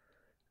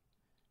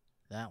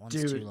 That one's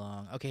Dude. too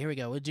long. Okay, here we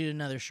go. We'll do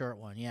another short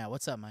one. Yeah,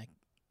 what's up, Mike?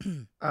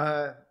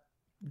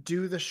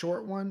 Do the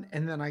short one,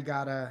 and then I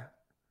gotta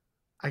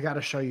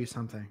show you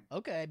something.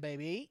 Okay,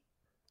 baby.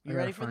 I You gotta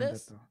ready for find it,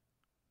 this? though.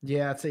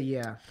 Yeah, it's a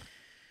yeah.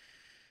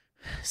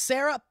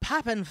 Sarah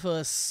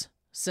Pappenfuss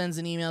sends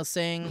an email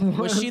saying,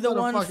 was she Is the that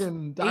a one?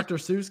 fucking Dr.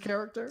 Seuss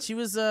character? She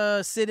was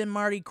a Sid and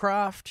Marty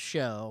Krofft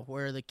show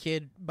where the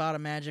kid bought a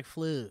magic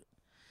flute.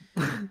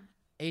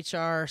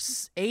 HR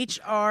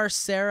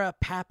Sarah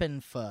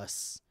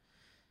Pappenfuss.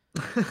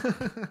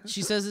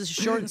 She says it's a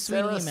short and sweet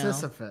Sarah email.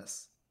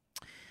 Sisyphus.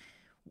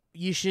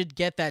 You should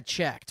get that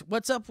checked.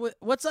 What's up,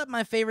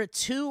 my favorite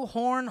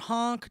 2-horn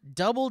honk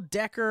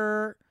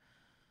double-decker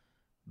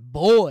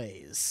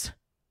boys?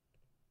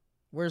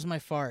 Where's my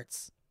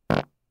farts?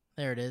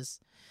 There it is.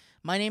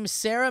 My name is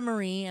Sarah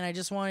Marie, and I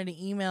just wanted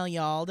to email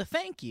y'all to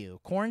thank you.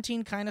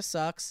 Quarantine kind of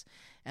sucks,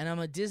 and I'm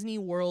a Disney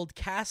World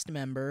cast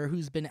member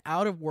who's been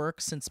out of work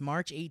since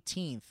March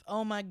 18th.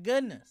 Oh, my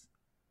goodness.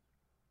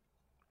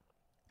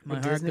 My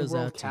A heart Disney goes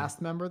World out to you.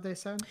 cast member, they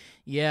said?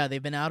 Yeah,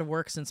 they've been out of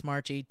work since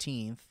March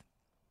 18th.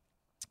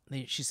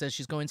 She says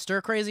she's going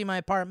stir crazy in my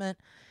apartment,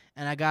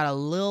 and I got a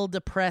little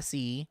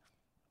depressy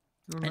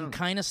and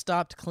kind of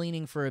stopped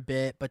cleaning for a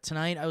bit. But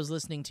tonight I was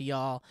listening to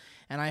y'all,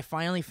 and I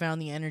finally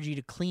found the energy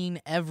to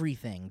clean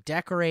everything,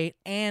 decorate,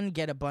 and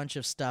get a bunch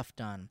of stuff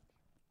done.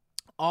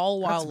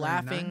 All while That's very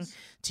laughing nice.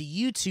 to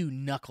you two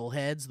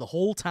knuckleheads the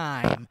whole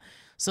time.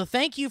 So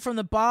thank you from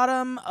the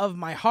bottom of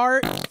my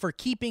heart for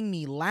keeping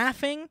me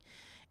laughing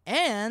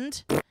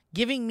and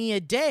giving me a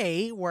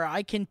day where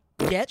I can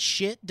get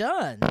shit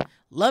done.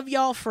 Love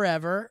y'all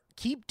forever.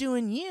 Keep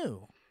doing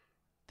you.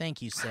 Thank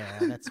you, Sarah.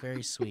 That's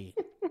very sweet.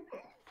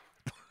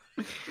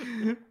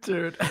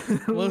 Dude,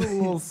 a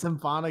little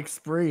symphonic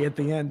spree at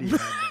the end. You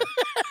had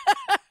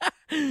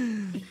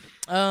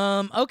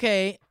there.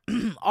 Okay.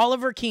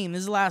 Oliver Keene.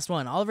 This is the last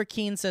one. Oliver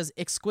Keene says,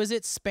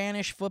 exquisite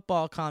Spanish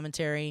football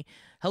commentary.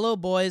 Hello,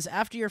 boys.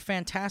 After your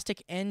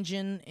fantastic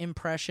engine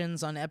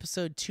impressions on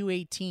episode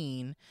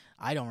 218,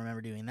 I don't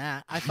remember doing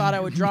that. I thought I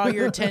would draw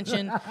your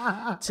attention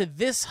to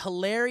this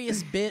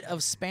hilarious bit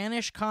of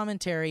Spanish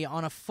commentary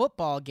on a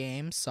football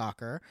game,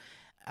 soccer,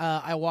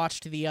 I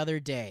watched the other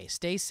day.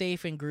 Stay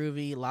safe and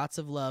groovy. Lots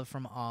of love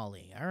from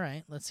Ollie. All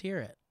right, let's hear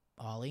it.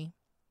 Ollie,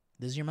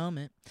 this is your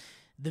moment.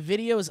 The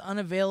video is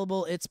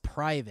unavailable. It's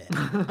private.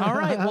 All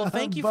right. Well,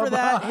 thank you for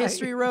that Bye-bye.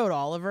 History Road,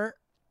 Oliver.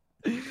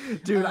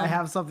 Dude, I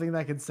have something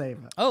that can save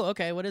it. Oh,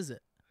 okay. What is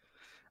it?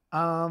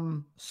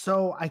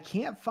 So I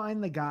can't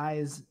find the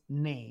guy's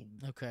name.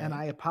 Okay. And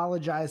I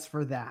apologize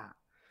for that.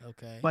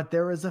 Okay. But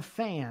there is a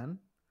fan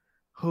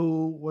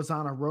who was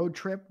on a road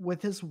trip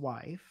with his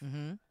wife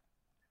Mm-hmm.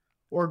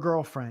 or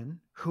girlfriend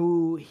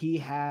who he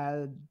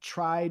had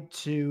tried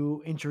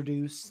to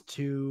introduce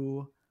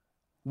to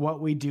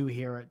what we do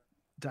here at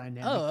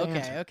Dynamic Oh, okay.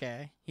 Banter.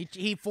 Okay.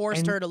 He forced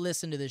And- her to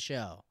listen to the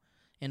show.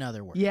 In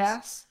other words.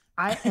 Yes.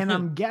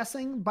 I'm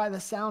guessing by the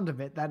sound of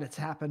it that it's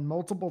happened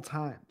multiple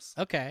times.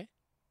 Okay.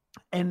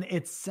 And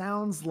it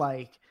sounds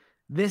like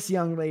this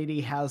young lady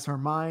has her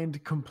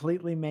mind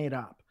completely made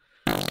up.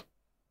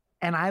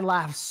 And I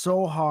laughed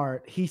so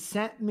hard. He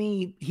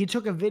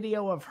took a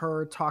video of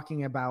her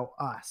talking about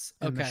us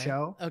in the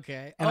show.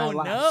 Okay. And I Oh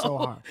laughed no. so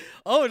hard.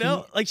 Oh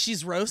no. Like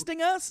she's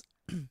roasting us?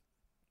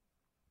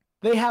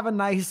 They have a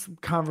nice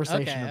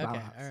conversation Okay. about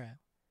Okay. us. All right.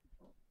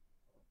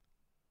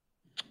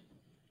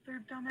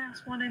 They're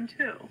dumbass 1 and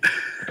 2.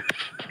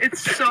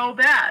 It's so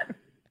bad.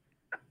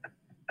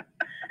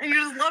 And you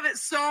just love it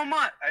so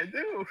much. I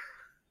do.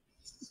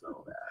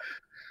 So bad.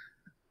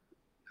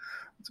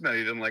 What's the matter?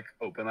 You didn't like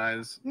Open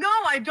Eyes? No,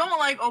 I don't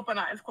like open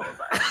eyes, closed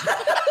eyes.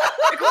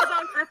 It goes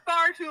on for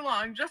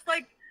long, just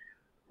like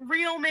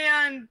real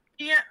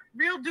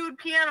dude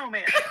piano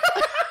man.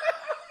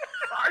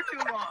 Far too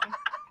long.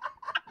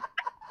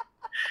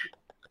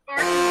 Far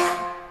too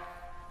long.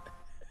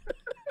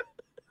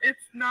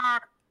 It's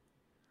not.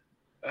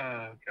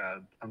 Oh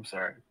God, I'm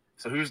sorry.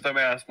 So who's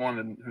dumbass 1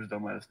 and who's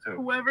dumbass 2?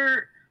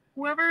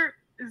 Whoever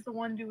is the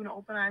one doing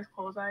open eyes,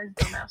 closed eyes,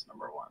 dumbass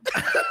number 1.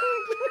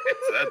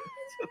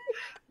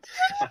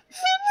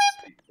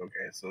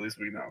 Okay, so at least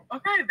we know.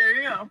 Okay, there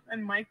you go.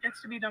 And Mike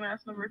gets to be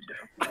dumbass number 2.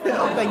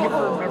 Thank you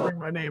for remembering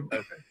my name.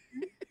 Okay,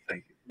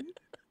 thank you.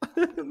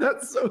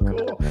 That's so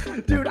cool,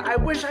 dude. I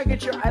wish I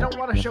could show. I don't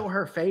want to show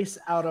her face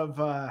out of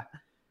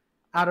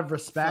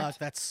respect. Fuck,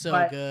 that's so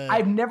but good.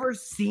 I've never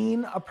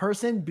seen a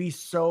person be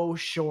so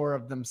sure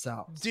of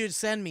themselves. Dude,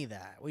 send me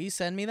that. Will you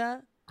send me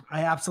that?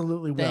 I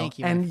absolutely will. Thank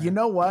you, my And friend. you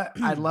know what?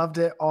 I loved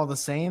it all the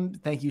same.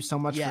 Thank you so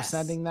much Yes. for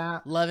sending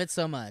that. Love it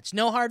so much.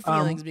 No hard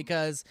feelings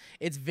because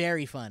it's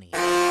very funny.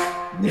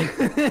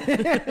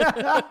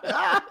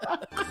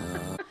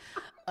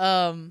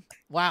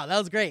 Wow, that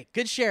was great.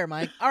 Good share,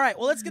 Mike. All right,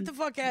 well, let's get the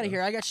fuck out of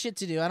here. I got shit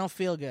to do. I don't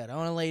feel good. I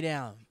want to lay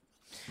down.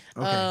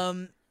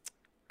 Okay.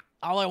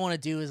 All I want to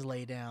do is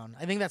lay down.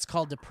 I think that's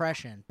called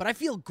depression. But I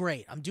feel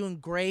great. I'm doing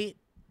great.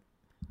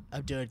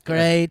 I'm doing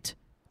great.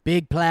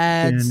 Big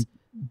plaids.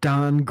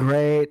 Done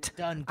great.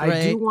 Done I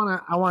great.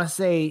 want to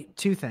say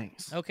 2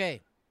 things.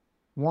 Okay.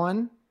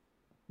 1,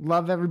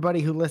 love everybody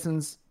who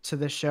listens to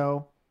this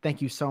show.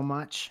 Thank you so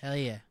much. Hell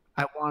yeah.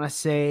 I want to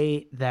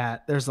say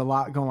that there's a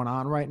lot going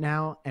on right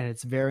now, and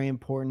it's very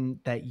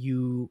important that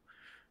you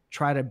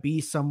try to be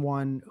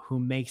someone who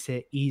makes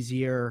it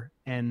easier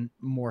and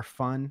more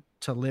fun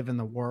to live in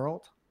the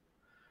world.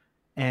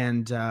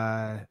 And,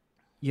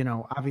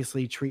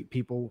 obviously treat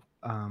people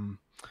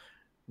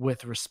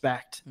with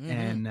respect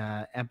and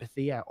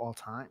empathy at all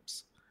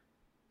times.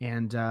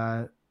 And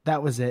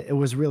that was it. It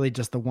was really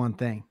just the one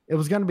thing. It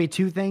was going to be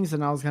 2 things,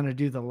 and I was going to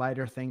do the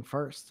lighter thing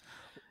first.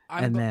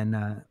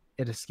 Then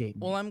it escaped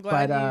me. Well, I'm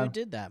glad But, you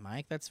did that,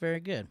 Mike. That's very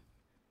good.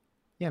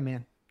 Yeah,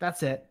 man,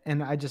 that's it.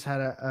 And I just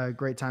had a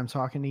great time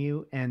talking to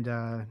you,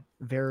 and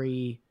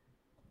very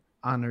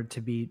honored to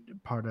be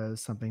part of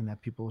something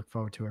that people look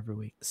forward to every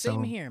week. Same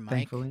So, here, Mike.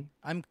 Thankfully,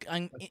 I'm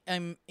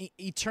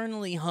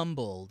eternally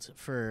humbled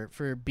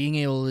for being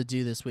able to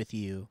do this with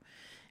you,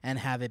 and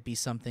have it be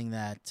something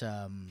that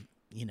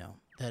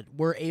that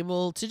we're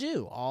able to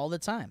do all the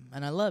time,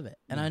 and I love it,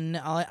 and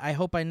I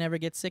hope I never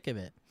get sick of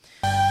it.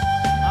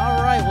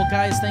 All right, well,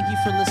 guys, thank you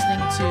for listening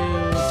to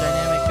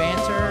Dynamic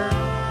Banter.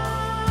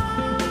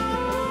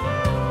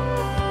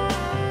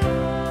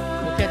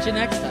 We'll catch you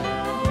next time.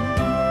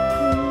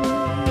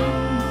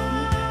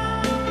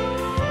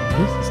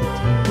 This is a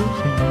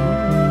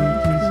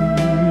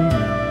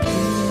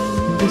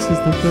This is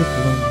the first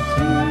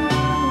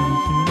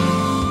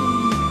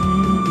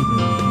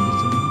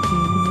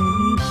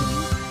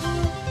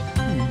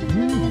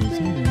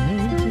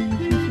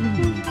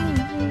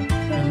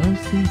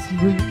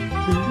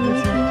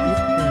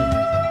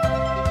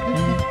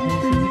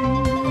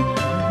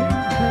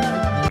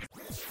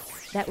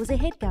That was a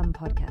HeadGum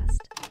podcast.